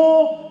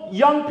 More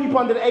young people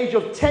under the age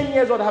of 10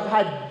 years old have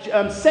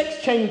had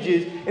sex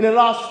changes in the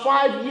last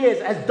 5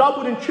 years, has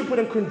doubled and tripled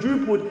and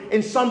quadrupled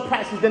in some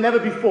practices than ever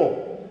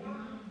before.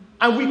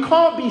 And we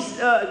can't be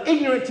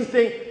ignorant to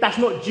think that's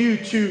not due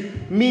to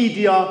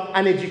media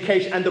and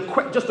education and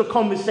just the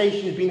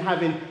conversation he's been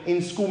having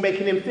in school,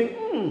 making him think,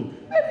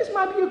 maybe this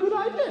might be a good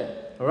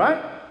idea. All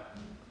right?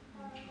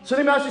 So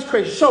let me ask this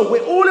question. So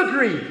we all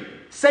agree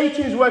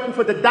Satan is working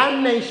for the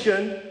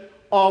damnation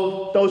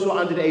of those who are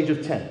under the age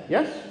of 10.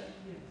 Yes?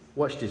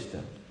 Watch this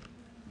then.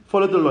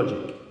 Follow the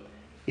logic.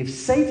 If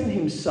Satan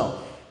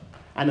himself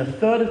and a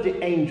third of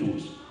the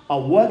angels are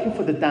working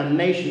for the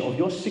damnation of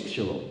your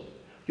 6-year-old,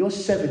 your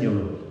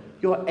 7-year-old,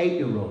 your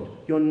 8-year-old,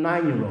 your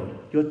 9-year-old,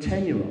 your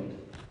 10-year-old,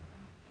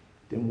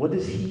 then what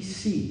does he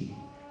see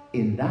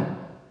in that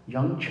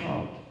young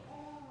child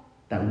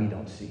that we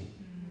don't see?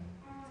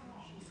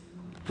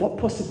 What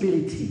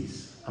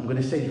possibilities? I'm going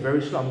to say it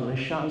very slow. I'm going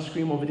to shout and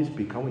scream over this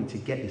big. I want you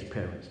to get this,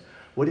 parents.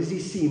 What does he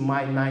see in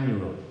my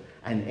 9-year-old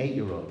and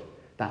 8-year-old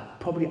that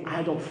probably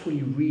I don't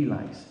fully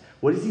realize?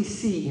 What does he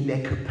see in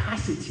their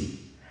capacity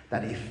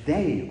that if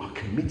they are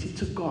committed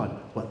to God,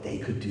 what they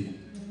could do?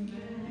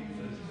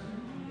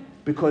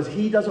 Because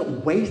he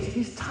doesn't waste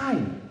his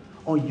time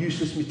on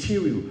useless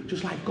material,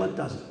 just like God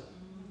doesn't.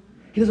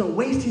 He doesn't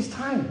waste his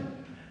time.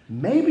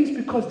 Maybe it's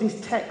because this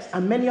text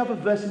and many other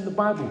verses in the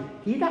Bible,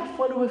 he that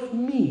followeth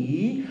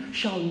me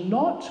shall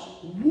not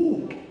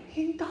walk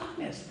in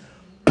darkness.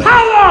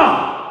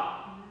 Power!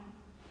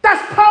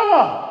 That's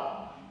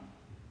power!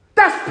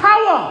 That's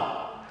power!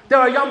 There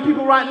are young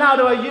people right now,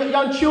 there are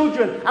young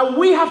children, and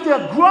we have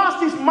to grasp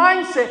this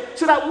mindset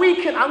so that we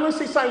can, I'm going to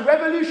say something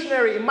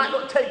revolutionary, it might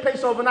not take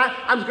place overnight,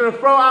 I'm just going to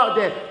throw it out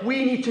there.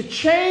 We need to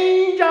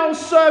change our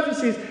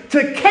services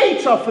to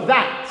cater for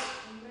that.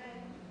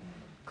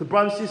 Because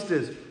brothers and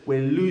sisters,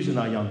 we're losing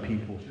our young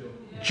people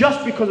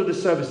just because of the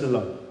service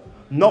alone.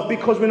 Not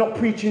because we're not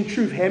preaching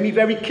truth. Hear me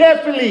very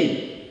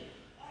carefully.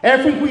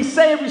 Everything we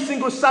say every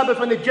single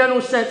Sabbath in the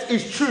general sense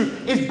is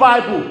truth, is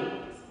Bible.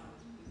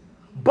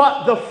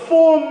 But the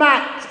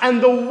format and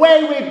the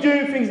way we're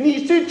doing things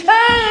needs to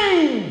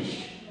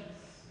change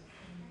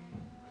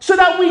so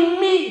that we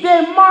meet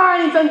their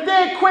minds and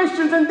their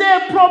questions and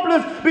their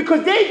problems,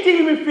 because they're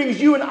dealing with things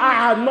you and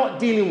I are not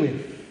dealing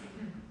with.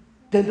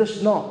 They're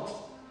just not.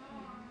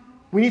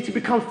 We need to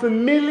become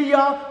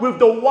familiar with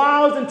the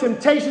wiles and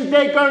temptations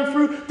they're going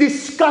through,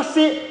 discuss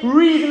it,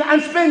 reason,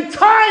 and spend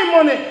time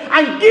on it,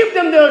 and give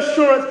them the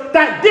assurance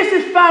that this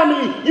is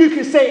family. You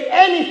can say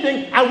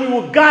anything and we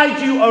will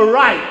guide you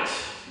aright.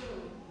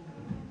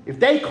 If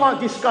they can't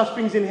discuss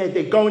things in here,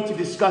 they're going to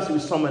discuss it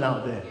with someone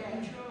out there.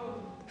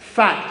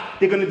 Fact,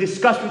 they're going to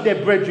discuss with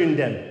their brethren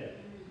then.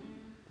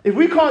 If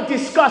we can't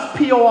discuss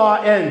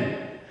PORN,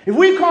 if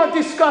we can't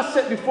discuss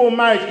it before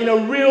marriage in a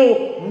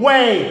real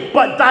way,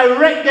 but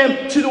direct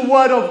them to the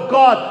word of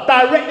God,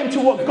 direct them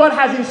to what God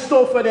has in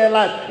store for their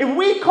life. If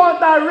we can't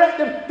direct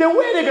them, then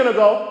where are they going to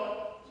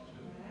go?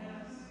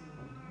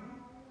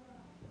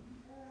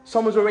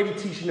 Someone's already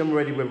teaching them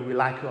already, whether we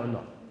like it or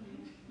not.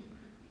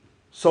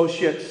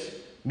 Associates,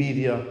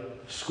 media,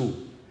 school.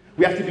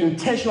 We have to be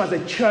intentional as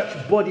a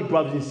church body,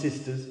 brothers and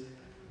sisters.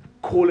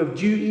 Call of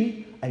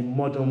duty and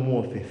modern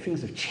warfare.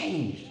 Things have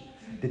changed.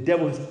 The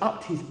devil has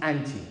upped his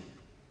ante.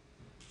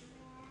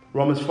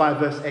 Romans 5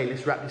 verse 8.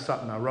 Let's wrap this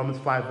up now. Romans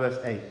 5 verse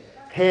 8.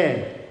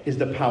 Here is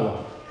the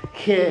power.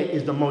 Here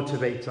is the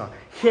motivator.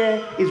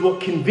 Here is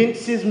what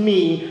convinces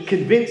me,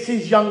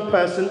 convinces young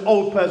person,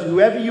 old person,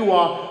 whoever you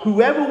are,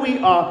 whoever we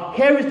are.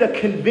 Here is the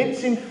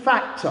convincing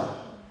factor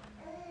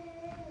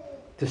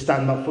to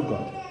stand up for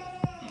God.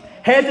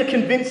 Here's the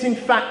convincing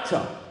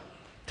factor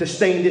to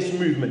stay in this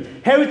movement.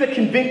 Here is the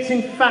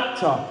convincing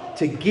factor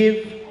to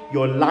give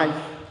your life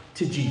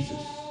to Jesus.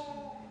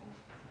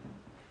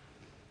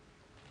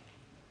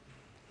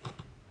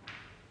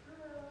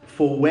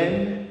 For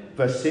when,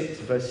 verse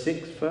 6,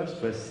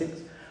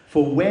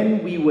 for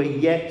when we were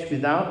yet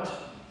without,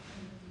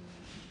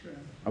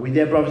 are we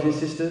there, brothers and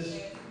sisters?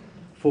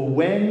 For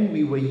when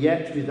we were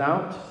yet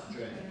without,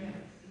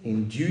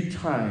 in due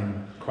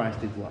time,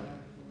 Christ did what?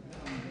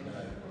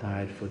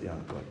 Died for the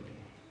ungodly.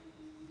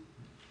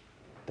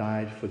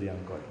 Died for the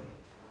ungodly.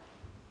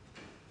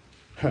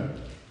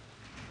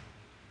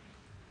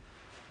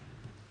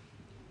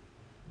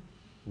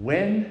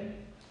 When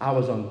I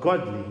was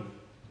ungodly,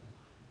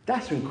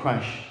 that's when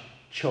Christ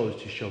chose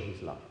to show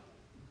his love.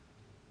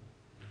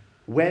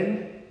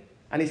 When,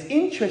 and it's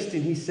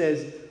interesting, he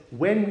says,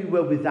 when we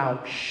were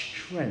without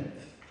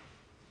strength.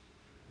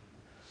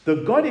 The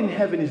God in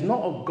heaven is not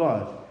a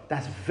God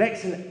that's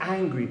vexed and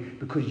angry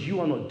because you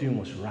are not doing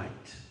what's right.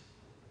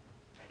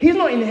 He's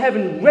not in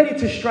heaven ready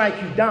to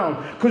strike you down,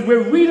 because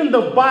we're reading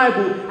the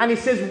Bible and it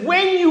says,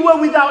 when you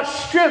were without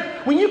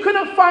strength, when you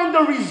couldn't find the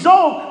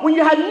resolve, when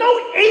you had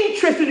no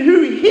interest in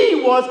who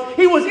he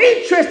was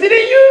interested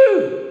in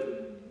you.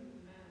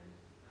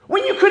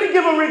 When you couldn't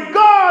give a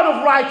regard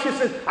of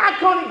righteousness, I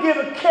couldn't give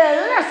a care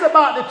less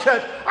about the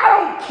church. I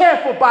don't care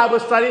for Bible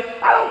study.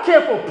 I don't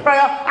care for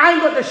prayer. I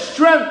ain't got the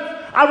strength.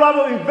 I'd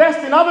rather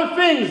invest in other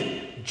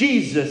things.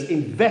 Jesus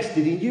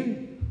invested in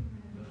you.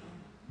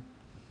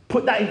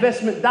 Put that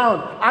investment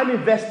down. I'm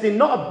investing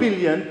not $1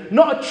 billion,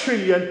 not $1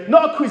 trillion,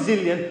 not $1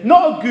 quadrillion,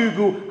 not a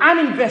Google. I'm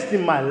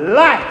investing my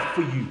life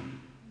for you.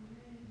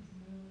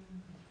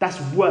 That's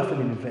worth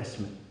an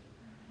investment.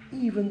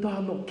 Even though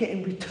I'm not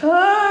getting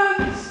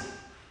returns.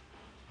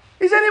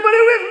 Is anybody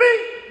with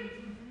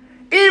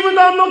me? Even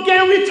though I'm not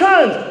getting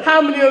returns.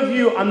 How many of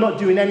you are not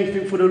doing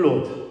anything for the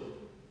Lord?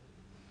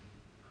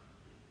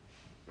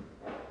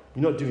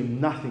 You're not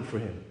doing nothing for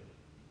him.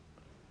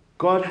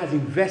 God has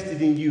invested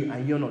in you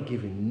and you're not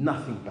giving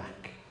nothing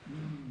back.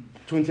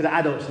 Talking to the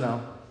adults now.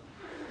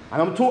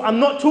 And I'm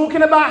not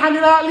talking about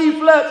handing out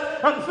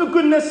leaflets. And for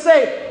goodness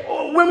sake,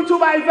 when we talk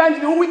about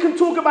evangelism, all we can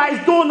talk about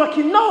is door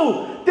knocking.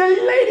 No, the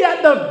lady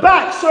at the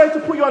back, sorry to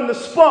put you on the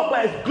spot,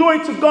 but it's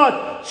glory to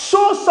God,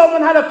 saw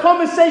someone had a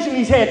conversation,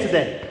 he's here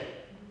today.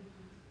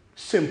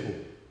 Simple.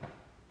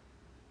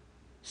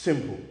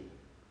 Simple.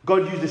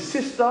 God used a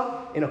sister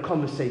in a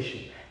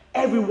conversation.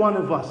 Every one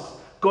of us,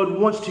 God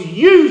wants to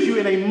use you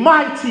in a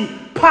mighty,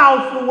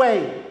 powerful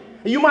way.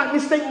 And you might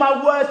mistake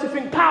my words to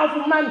think,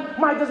 powerful man,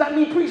 does that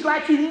mean preach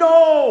like you?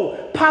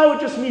 No. Power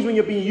just means when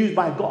you're being used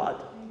by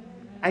God.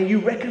 And you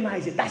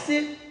recognize it. That's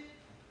it.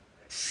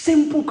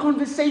 Simple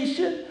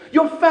conversation.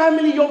 Your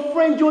family, your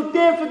friends, you're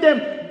there for them.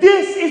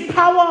 This is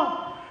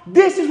power.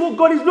 This is what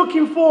God is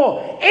looking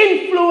for.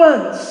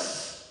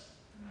 Influence.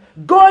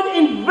 God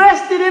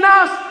invested in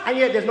us, and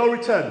yet there's no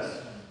returns.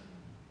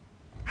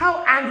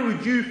 How angry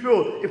would you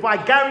feel if I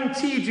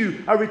guaranteed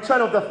you a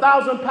return of the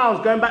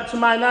 £1,000, going back to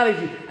my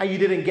analogy, and you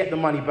didn't get the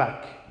money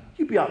back?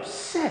 You'd be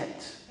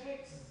upset.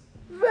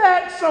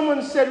 Vexed,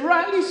 someone said,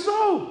 rightly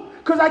so,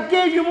 because I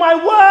gave you my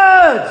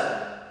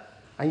word.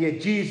 And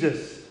yet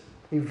Jesus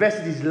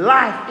invested his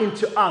life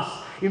into us,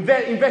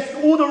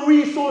 invested all the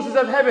resources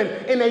of heaven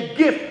in a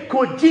gift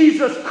called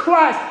Jesus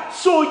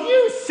Christ. Saw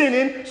you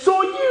sinning,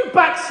 saw you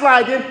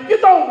backsliding. You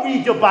don't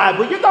read your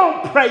Bible, you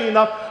don't pray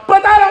enough,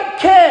 but I don't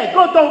care.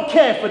 God don't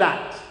care for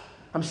that.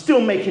 I'm still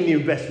making the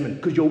investment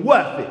because you're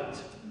worth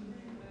it.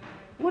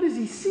 What does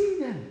he see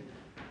then?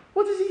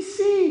 What does he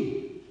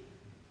see?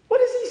 What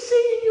does he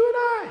see in you and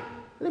I?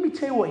 Let me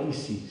tell you what he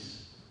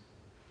sees.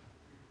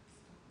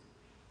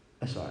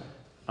 That's all right.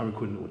 I'm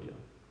recording the audio.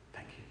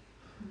 Thank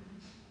you.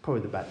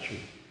 Probably the battery.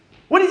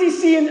 What does he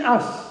see in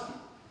us?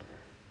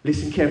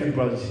 Listen carefully,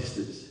 brothers and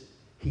sisters.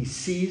 He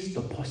sees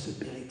the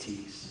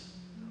possibilities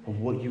of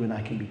what you and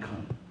I can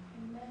become.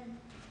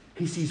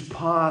 He sees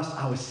past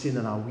our sin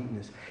and our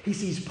weakness. He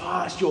sees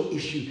past your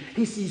issue.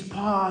 He sees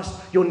past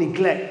your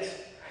neglect.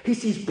 He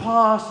sees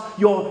past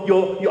your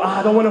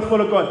I don't want to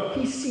follow God.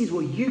 He sees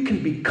what you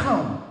can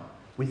become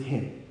with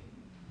him.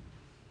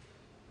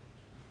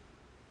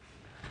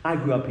 I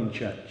grew up in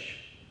church.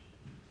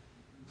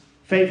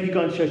 Faithfully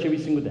going to church every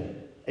single day.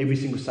 Every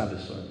single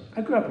Sabbath, sorry.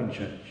 I grew up in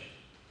church.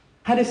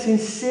 Had a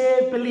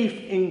sincere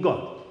belief in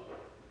God.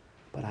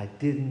 But I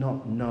did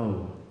not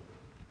know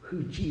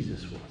who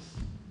Jesus was.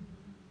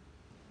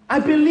 I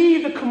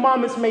believe the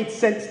commandments made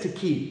sense to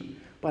keep,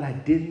 but I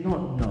did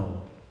not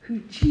know who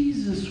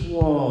Jesus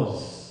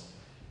was.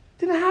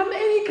 Didn't have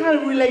any kind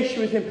of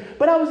relation with him,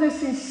 but I was a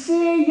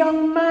sincere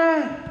young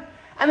man.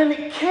 And then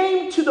it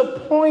came to the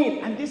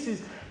point, and this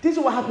is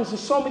what happens to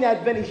so many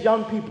Adventist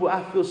young people.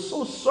 I feel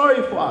so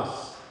sorry for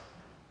us.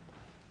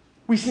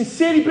 We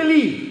sincerely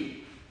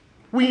believe.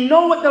 We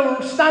know what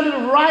the standard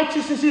of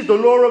righteousness is, the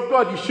law of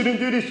God. You shouldn't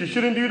do this, you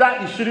shouldn't do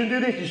that, you shouldn't do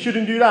this, you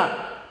shouldn't do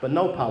that. But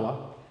no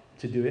power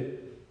to do it.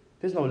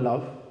 There's no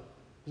love.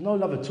 There's no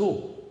love at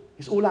all.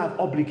 It's all out of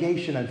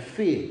obligation and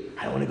fear.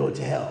 I don't want to go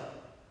to hell.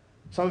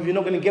 Some of you are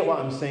not going to get what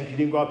I'm saying because you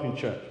didn't grow up in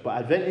church. But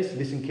Adventists,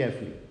 listen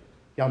carefully.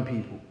 Young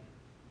people.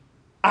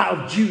 Out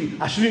of duty.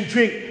 I shouldn't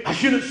drink. I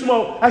shouldn't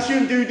smoke. I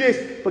shouldn't do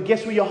this. But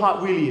guess where your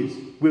heart really is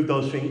with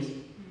those things?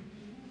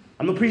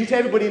 I'm not preaching to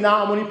everybody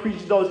now. I'm only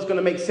preaching to those it's going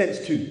to make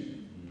sense to.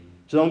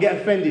 So don't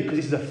get offended because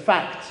this is a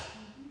fact.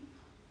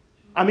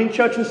 I'm in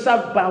church on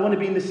Sabbath, but I want to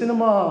be in the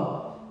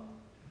cinema.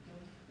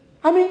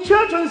 I'm in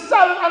church on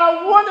Sabbath and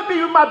I want to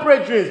be with my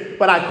brethren,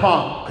 but I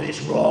can't because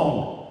it's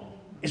wrong.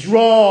 It's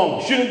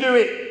wrong. Shouldn't do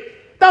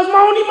it. That was my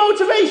only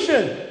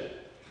motivation.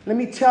 Let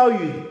me tell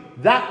you,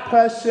 that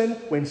person,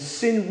 when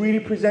sin really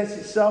presents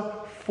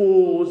itself,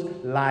 falls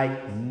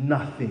like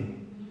nothing.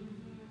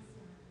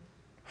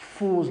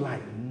 Falls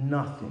like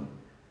nothing.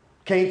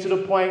 Came to the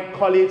point,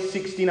 college,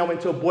 16, I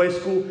went to a boys'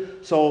 school,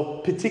 so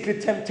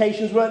particular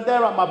temptations weren't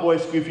there at my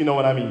boys' school, if you know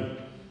what I mean.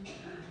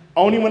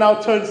 Only when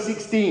I turned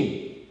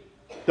 16,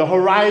 the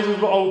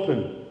horizons were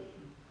open,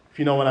 if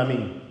you know what I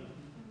mean.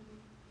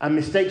 And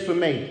mistakes were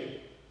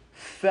made.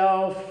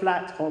 Fell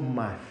flat on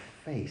my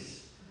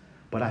face,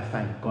 but I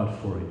thank God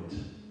for it.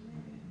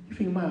 You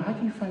think, man, how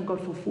can you thank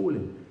God for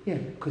falling? Yeah,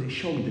 because it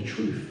showed me the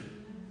truth.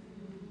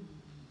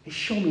 It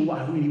showed me what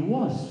I really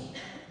was.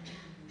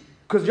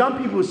 Because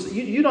young people,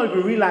 you don't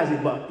even realize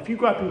it, but if you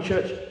grow up in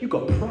church, you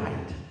got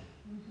pride.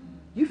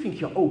 You think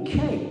you're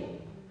okay.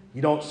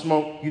 You don't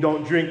smoke, you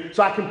don't drink.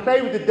 So I can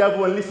play with the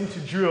devil and listen to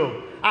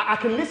drill. I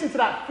can listen to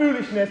that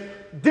foolishness,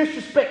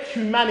 disrespect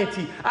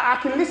humanity. I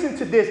can listen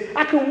to this.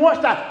 I can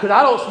watch that because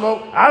I don't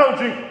smoke, I don't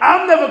drink.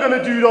 I'm never going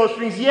to do those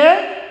things,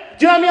 yeah?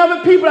 Do you know how many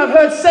other people I've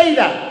heard say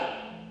that?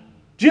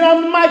 Do you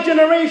know my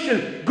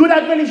generation, good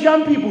Adventist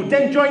young people,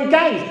 then join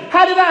gangs?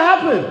 How did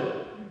that happen?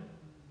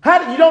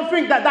 You don't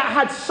think that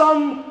had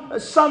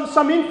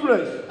some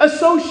influence?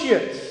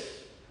 Associates.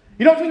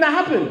 You don't think that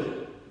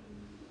happened?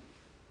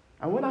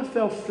 And when I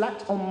fell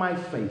flat on my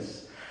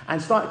face and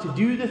started to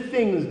do the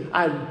things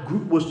I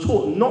was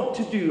taught not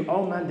to do,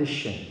 oh man, the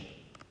shame.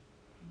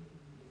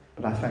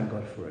 But I thank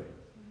God for it.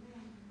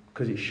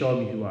 Because it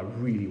showed me who I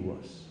really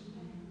was.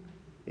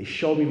 It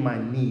showed me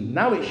my need.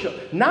 Now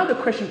the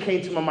question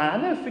came to my mind.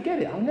 I'll never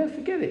forget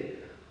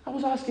it. I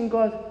was asking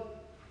God,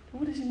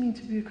 what does it mean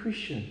to be a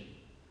Christian?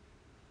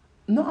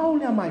 Not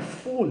only am I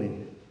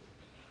falling,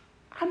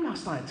 I'm now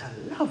starting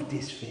to love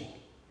this thing.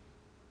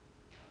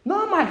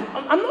 No,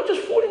 I'm not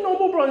just falling no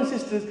more, brothers and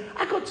sisters.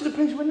 I got to the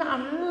place where now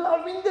I'm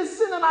loving this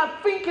sin and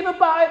I'm thinking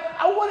about it.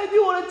 I want to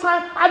do it all the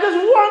time. I just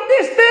want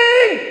this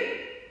thing.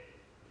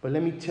 But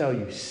let me tell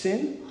you,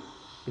 sin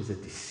is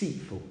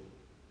deceitful.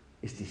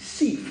 It's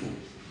deceitful.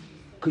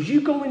 Because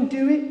you go and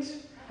do it,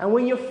 and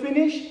when you're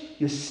finished,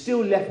 you're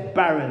still left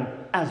barren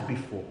as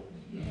before.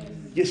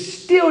 You're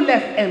still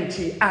left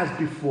empty as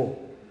before.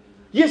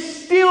 You're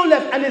still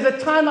left, and there's a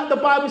time that the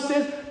Bible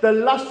says, the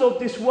lust of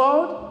this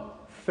world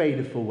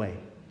fadeth away.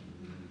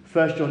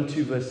 1 John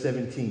 2 verse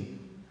 17.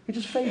 It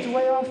just fades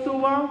away after a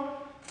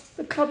while.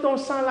 The club don't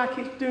sound like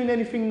it's doing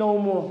anything no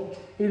more.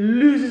 It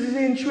loses its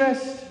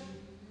interest.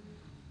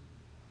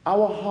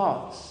 Our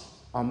hearts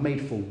are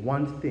made for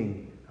one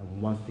thing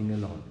and one thing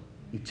alone.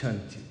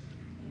 Eternity.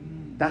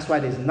 That's why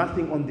there's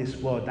nothing on this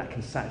world that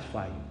can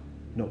satisfy you.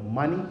 No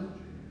money,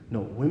 no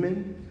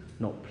women,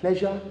 no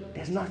pleasure.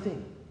 There's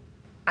nothing.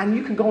 And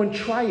you can go and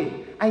try it.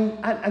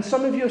 And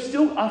some of you are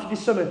still after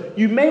this sermon.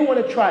 You may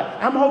want to try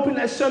it. I'm hoping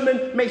that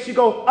sermon makes you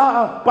go,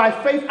 by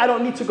faith, I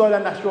don't need to go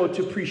down that road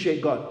to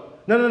appreciate God.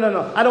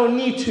 No. I don't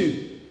need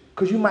to.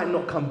 Because you might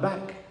not come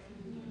back.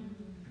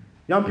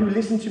 Young people,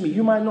 listen to me.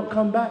 You might not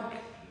come back.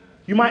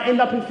 You might end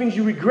up in things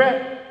you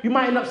regret. You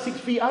might end up 6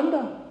 feet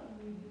under.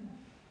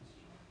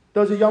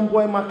 There was a young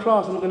boy in my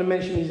class. I'm not going to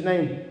mention his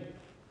name.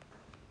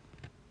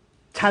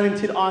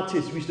 Talented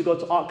artist. We used to go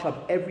to art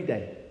club every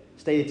day.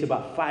 Stayed till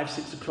about 5,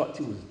 6 o'clock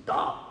till it was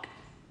dark.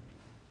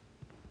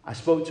 I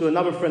spoke to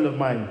another friend of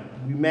mine.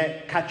 We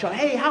met, catch up.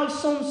 Hey, how's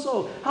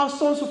so-and-so? How's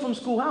so-and-so from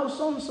school? How's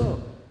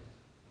so-and-so?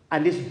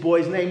 And this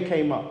boy's name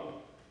came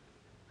up.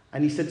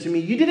 And he said to me,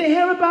 you didn't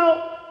hear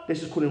about,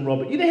 let's just call him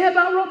Robert. You didn't hear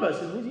about Robert? I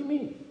said, what do you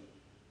mean?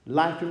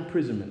 Life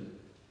imprisonment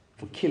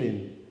for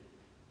killing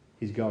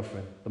his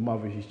girlfriend, the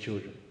mother of his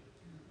children.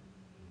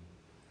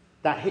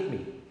 That hit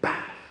me.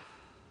 Bam!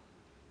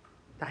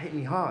 That hit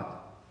me hard.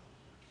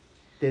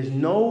 There's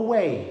no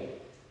way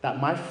that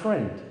my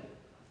friend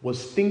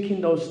was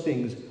thinking those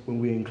things when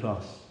we were in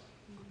class.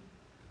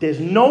 There's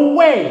no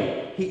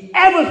way he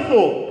ever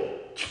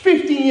thought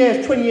 15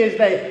 years, 20 years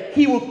later,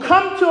 he would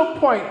come to a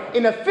point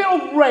in a fit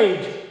of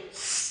rage,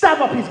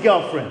 stab up his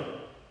girlfriend.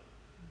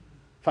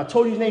 If I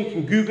told you his name, you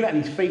can Google it,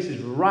 and his face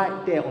is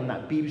right there on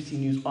that BBC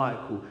News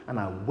article, and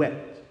I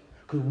wept.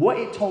 Because what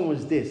it told me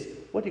was this: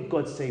 what did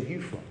God save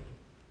you from?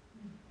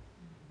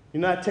 You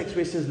know that text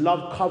where it says,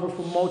 love covereth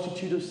a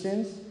multitude of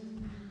sins?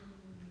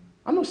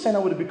 I'm not saying I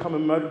would have become a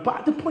murderer,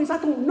 but the point is I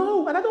don't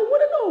know, and I don't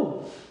want to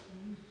know.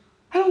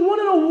 I don't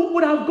want to know what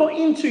would I have got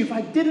into if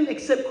I didn't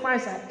accept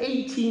Christ at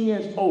 18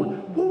 years old.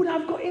 What would I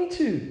have got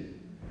into?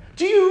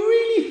 Do you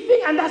really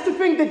think, and that's the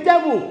thing, the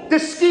devil, the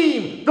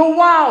scheme, the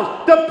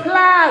wiles, the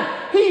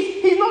plan,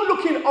 he's not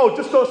looking,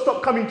 just don't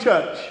stop coming to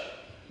church.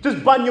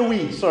 Just bun your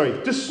weed,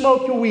 just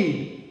smoke your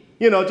weed.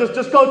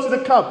 Just go to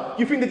the club.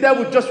 You think the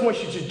devil just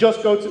wants you to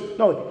just go to...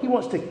 No, he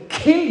wants to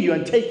kill you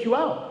and take you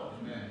out.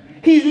 Amen.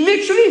 He's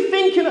literally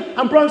thinking...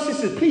 And brothers and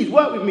sisters, please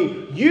work with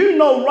me. You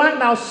know right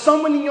now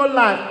someone in your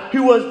life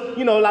who was,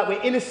 like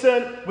we're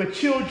innocent, we're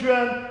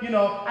children,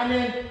 and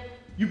then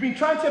you've been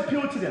trying to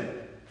appeal to them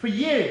for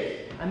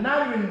years. And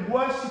now they're in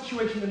worse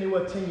situation than they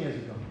were 10 years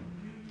ago.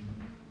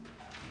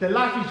 Their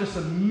life is just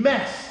a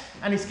mess.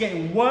 And it's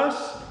getting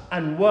worse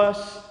and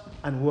worse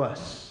and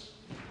worse.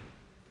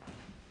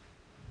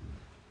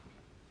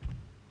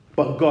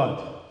 But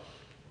God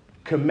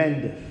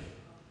commendeth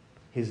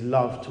his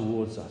love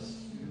towards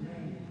us.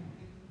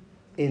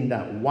 In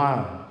that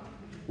while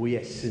we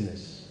yet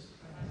sinners,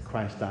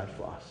 Christ died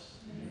for us.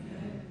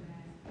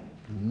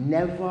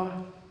 Never,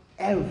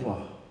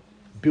 ever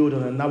build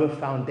on another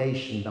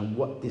foundation than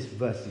what this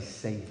verse is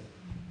saying.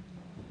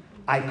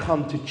 I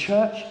come to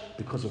church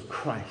because of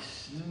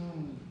Christ.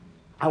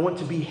 I want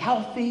to be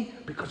healthy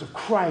because of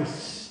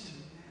Christ.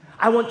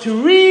 I want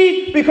to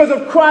read because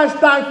of Christ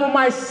dying for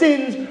my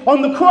sins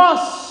on the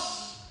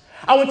cross.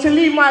 I want to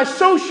leave my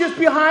associates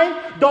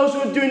behind, those who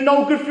are doing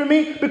no good for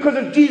me, because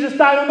of Jesus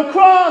died on the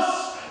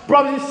cross.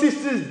 Brothers and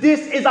sisters,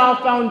 this is our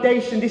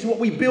foundation. This is what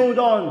we build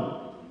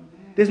on.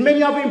 There's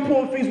many other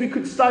important things we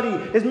could study.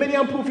 There's many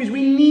important things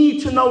we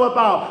need to know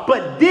about.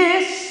 But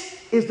this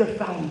is the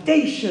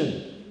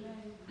foundation.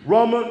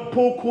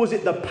 Paul calls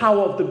it the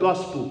power of the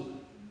gospel.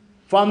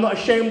 For I'm not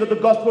ashamed of the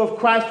gospel of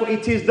Christ, for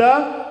it is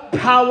the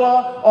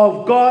power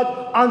of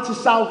God unto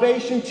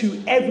salvation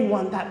to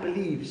everyone that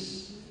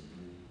believes.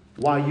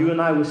 While you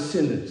and I were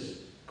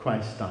sinners,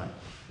 Christ died.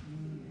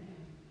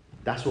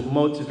 That's what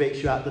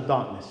motivates you out of the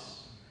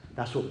darkness.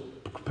 That's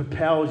what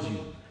propels you.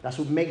 That's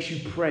what makes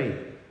you pray.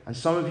 And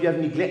some of you have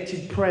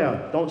neglected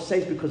prayer. Don't say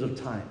it's because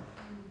of time.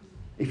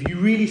 If you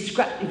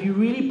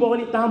really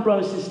boil it down,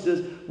 brothers and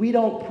sisters, we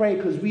don't pray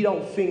because we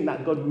don't think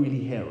that God will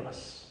really hear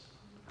us.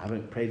 I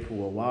haven't prayed for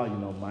a while,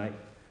 Mike.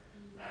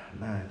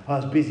 Man, I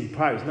was busy,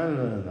 priorities.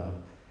 No.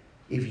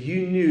 If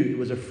you knew it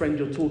was a friend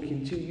you're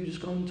talking to, you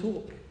just go and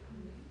talk.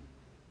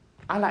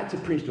 I like to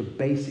preach the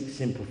basic,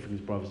 simple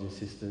things, brothers and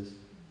sisters,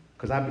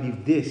 because I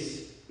believe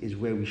this is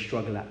where we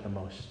struggle at the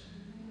most.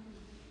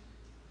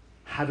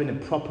 Having a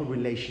proper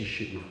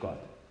relationship with God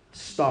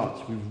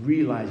starts with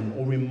realizing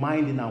or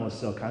reminding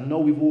ourselves. I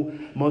know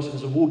most of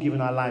us have all given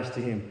our lives to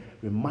him,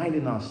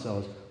 reminding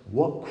ourselves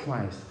what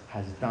Christ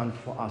has done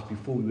for us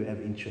before we were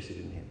ever interested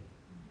in him.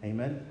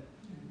 Amen?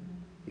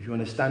 If you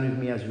want to stand with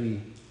me as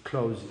we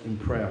close in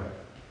prayer.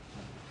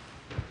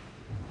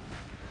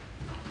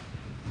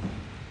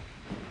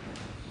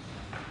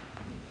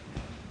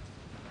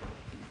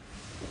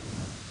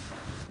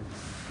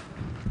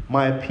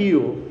 My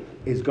appeal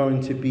is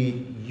going to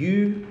be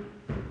you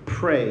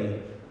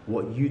pray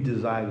what you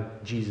desire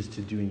Jesus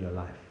to do in your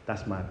life.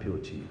 That's my appeal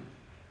to you.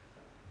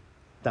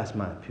 That's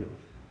my appeal.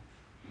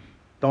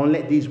 Don't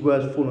let these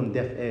words fall on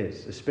deaf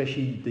ears,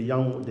 especially the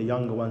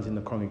younger ones in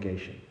the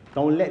congregation.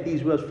 Don't let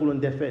these words fall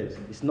on deaf ears.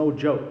 It's no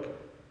joke.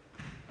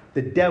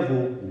 The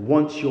devil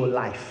wants your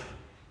life.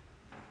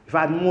 If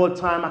I had more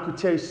time, I could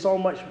tell you so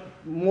much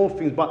more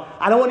things, but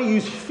I don't want to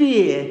use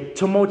fear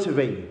to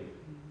motivate you.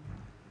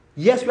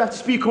 Yes, we have to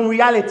speak on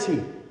reality,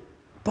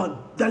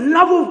 but the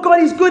love of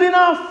God is good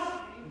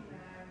enough.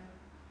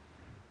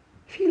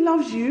 If he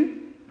loves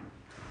you,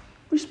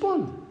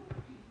 respond.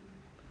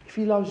 If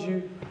he loves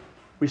you,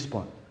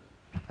 respond.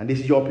 And this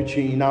is your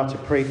opportunity now to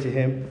pray to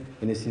him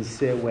in a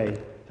sincere way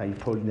that you've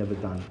probably never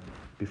done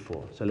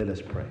before. So let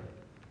us pray.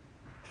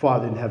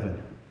 Father in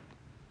heaven,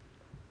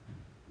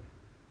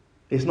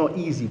 it's not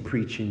easy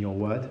preaching your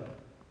word.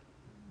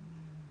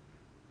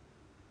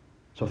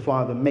 So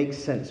Father, make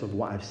sense of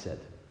what I've said.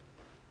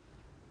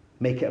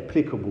 Make it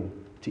applicable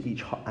to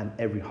each heart and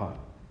every heart.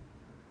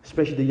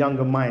 Especially the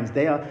younger minds.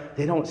 They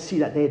don't see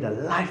that they're the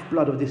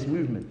lifeblood of this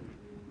movement.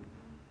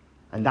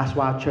 And that's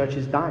why our church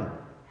is dying.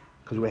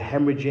 Because we're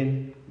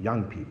hemorrhaging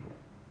young people,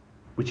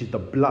 which is the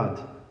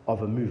blood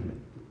of a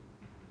movement.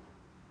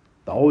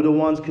 The older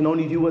ones can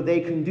only do what they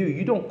can do.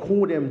 You don't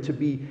call them to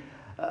be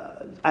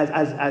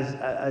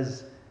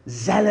as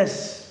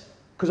zealous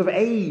because of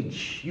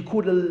age. You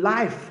call the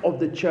life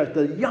of the church,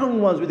 the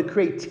young ones with the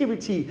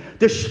creativity,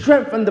 the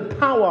strength and the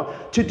power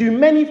to do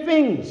many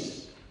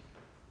things.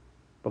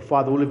 But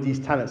Father, all of these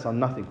talents are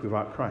nothing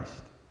without Christ.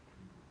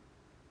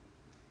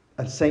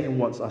 And Satan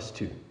wants us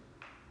too.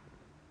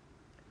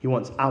 He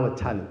wants our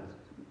talent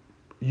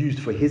used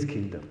for his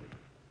kingdom.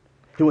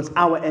 He wants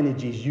our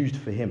energies used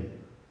for him.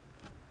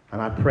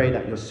 And I pray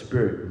that your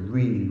spirit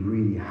really,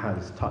 really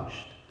has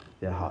touched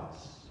their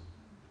hearts.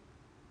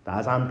 That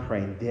as I'm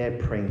praying, they're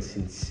praying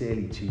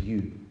sincerely to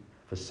you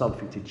for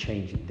something to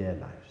change in their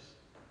lives.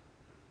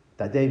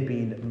 That they've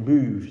been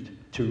moved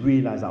to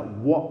realize that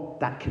what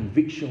that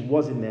conviction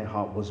was in their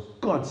heart was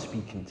God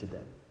speaking to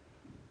them.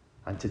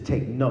 And to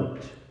take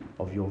note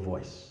of your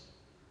voice.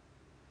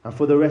 And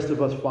for the rest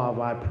of us,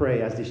 Father, I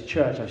pray as this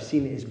church, I've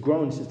seen it has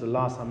grown since the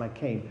last time I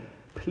came.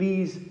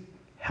 Please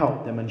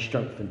help them and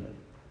strengthen them.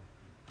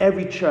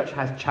 Every church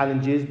has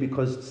challenges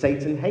because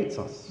Satan hates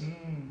us.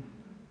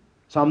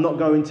 So I'm not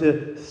going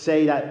to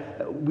say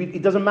that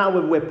it doesn't matter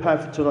whether we're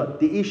perfect or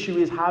not. The issue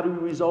is, how do we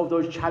resolve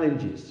those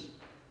challenges?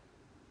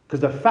 Because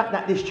the fact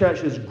that this church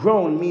has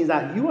grown means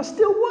that you are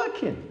still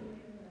working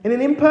in an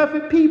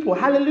imperfect people.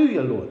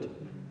 Hallelujah, Lord.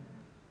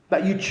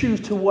 That you choose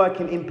to work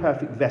in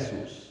imperfect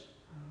vessels.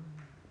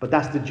 But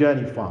that's the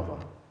journey, Father.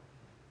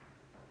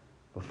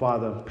 But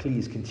Father,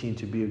 please continue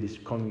to be with this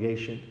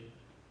congregation.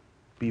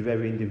 Be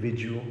very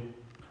individual.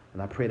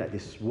 And I pray that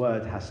this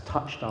word has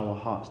touched our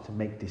hearts to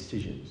make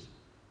decisions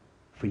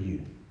for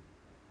you.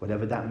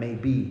 Whatever that may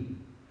be.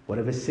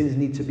 Whatever sins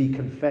need to be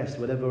confessed.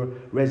 Whatever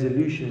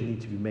resolutions need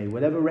to be made.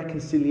 Whatever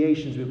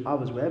reconciliations with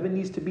others. Whatever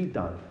needs to be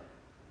done.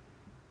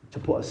 To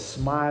put a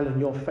smile on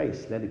your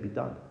face. Let it be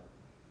done.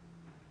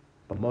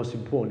 But most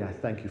importantly, I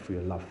thank you for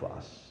your love for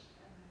us.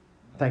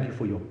 Thank you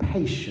for your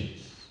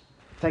patience.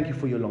 Thank you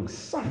for your long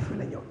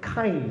suffering and your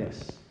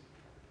kindness.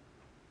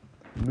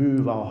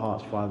 Move our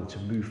hearts, Father, to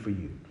move for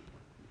you.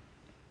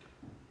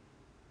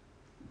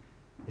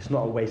 It's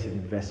not a wasted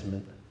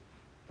investment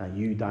that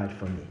you died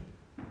for me.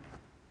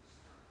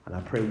 And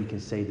I pray we can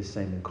say the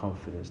same in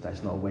confidence, that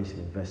it's not a wasted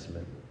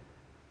investment.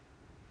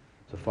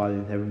 So Father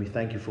in heaven, we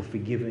thank you for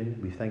forgiving.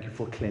 We thank you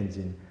for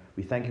cleansing.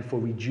 We thank you for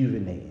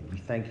rejuvenating. We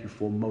thank you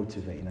for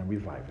motivating and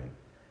reviving.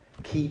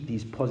 Keep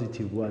these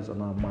positive words on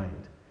our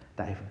mind,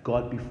 that if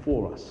God be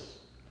for us,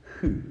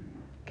 who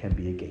can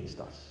be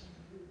against us?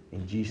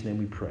 In Jesus' name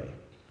we pray.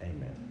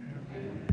 Amen.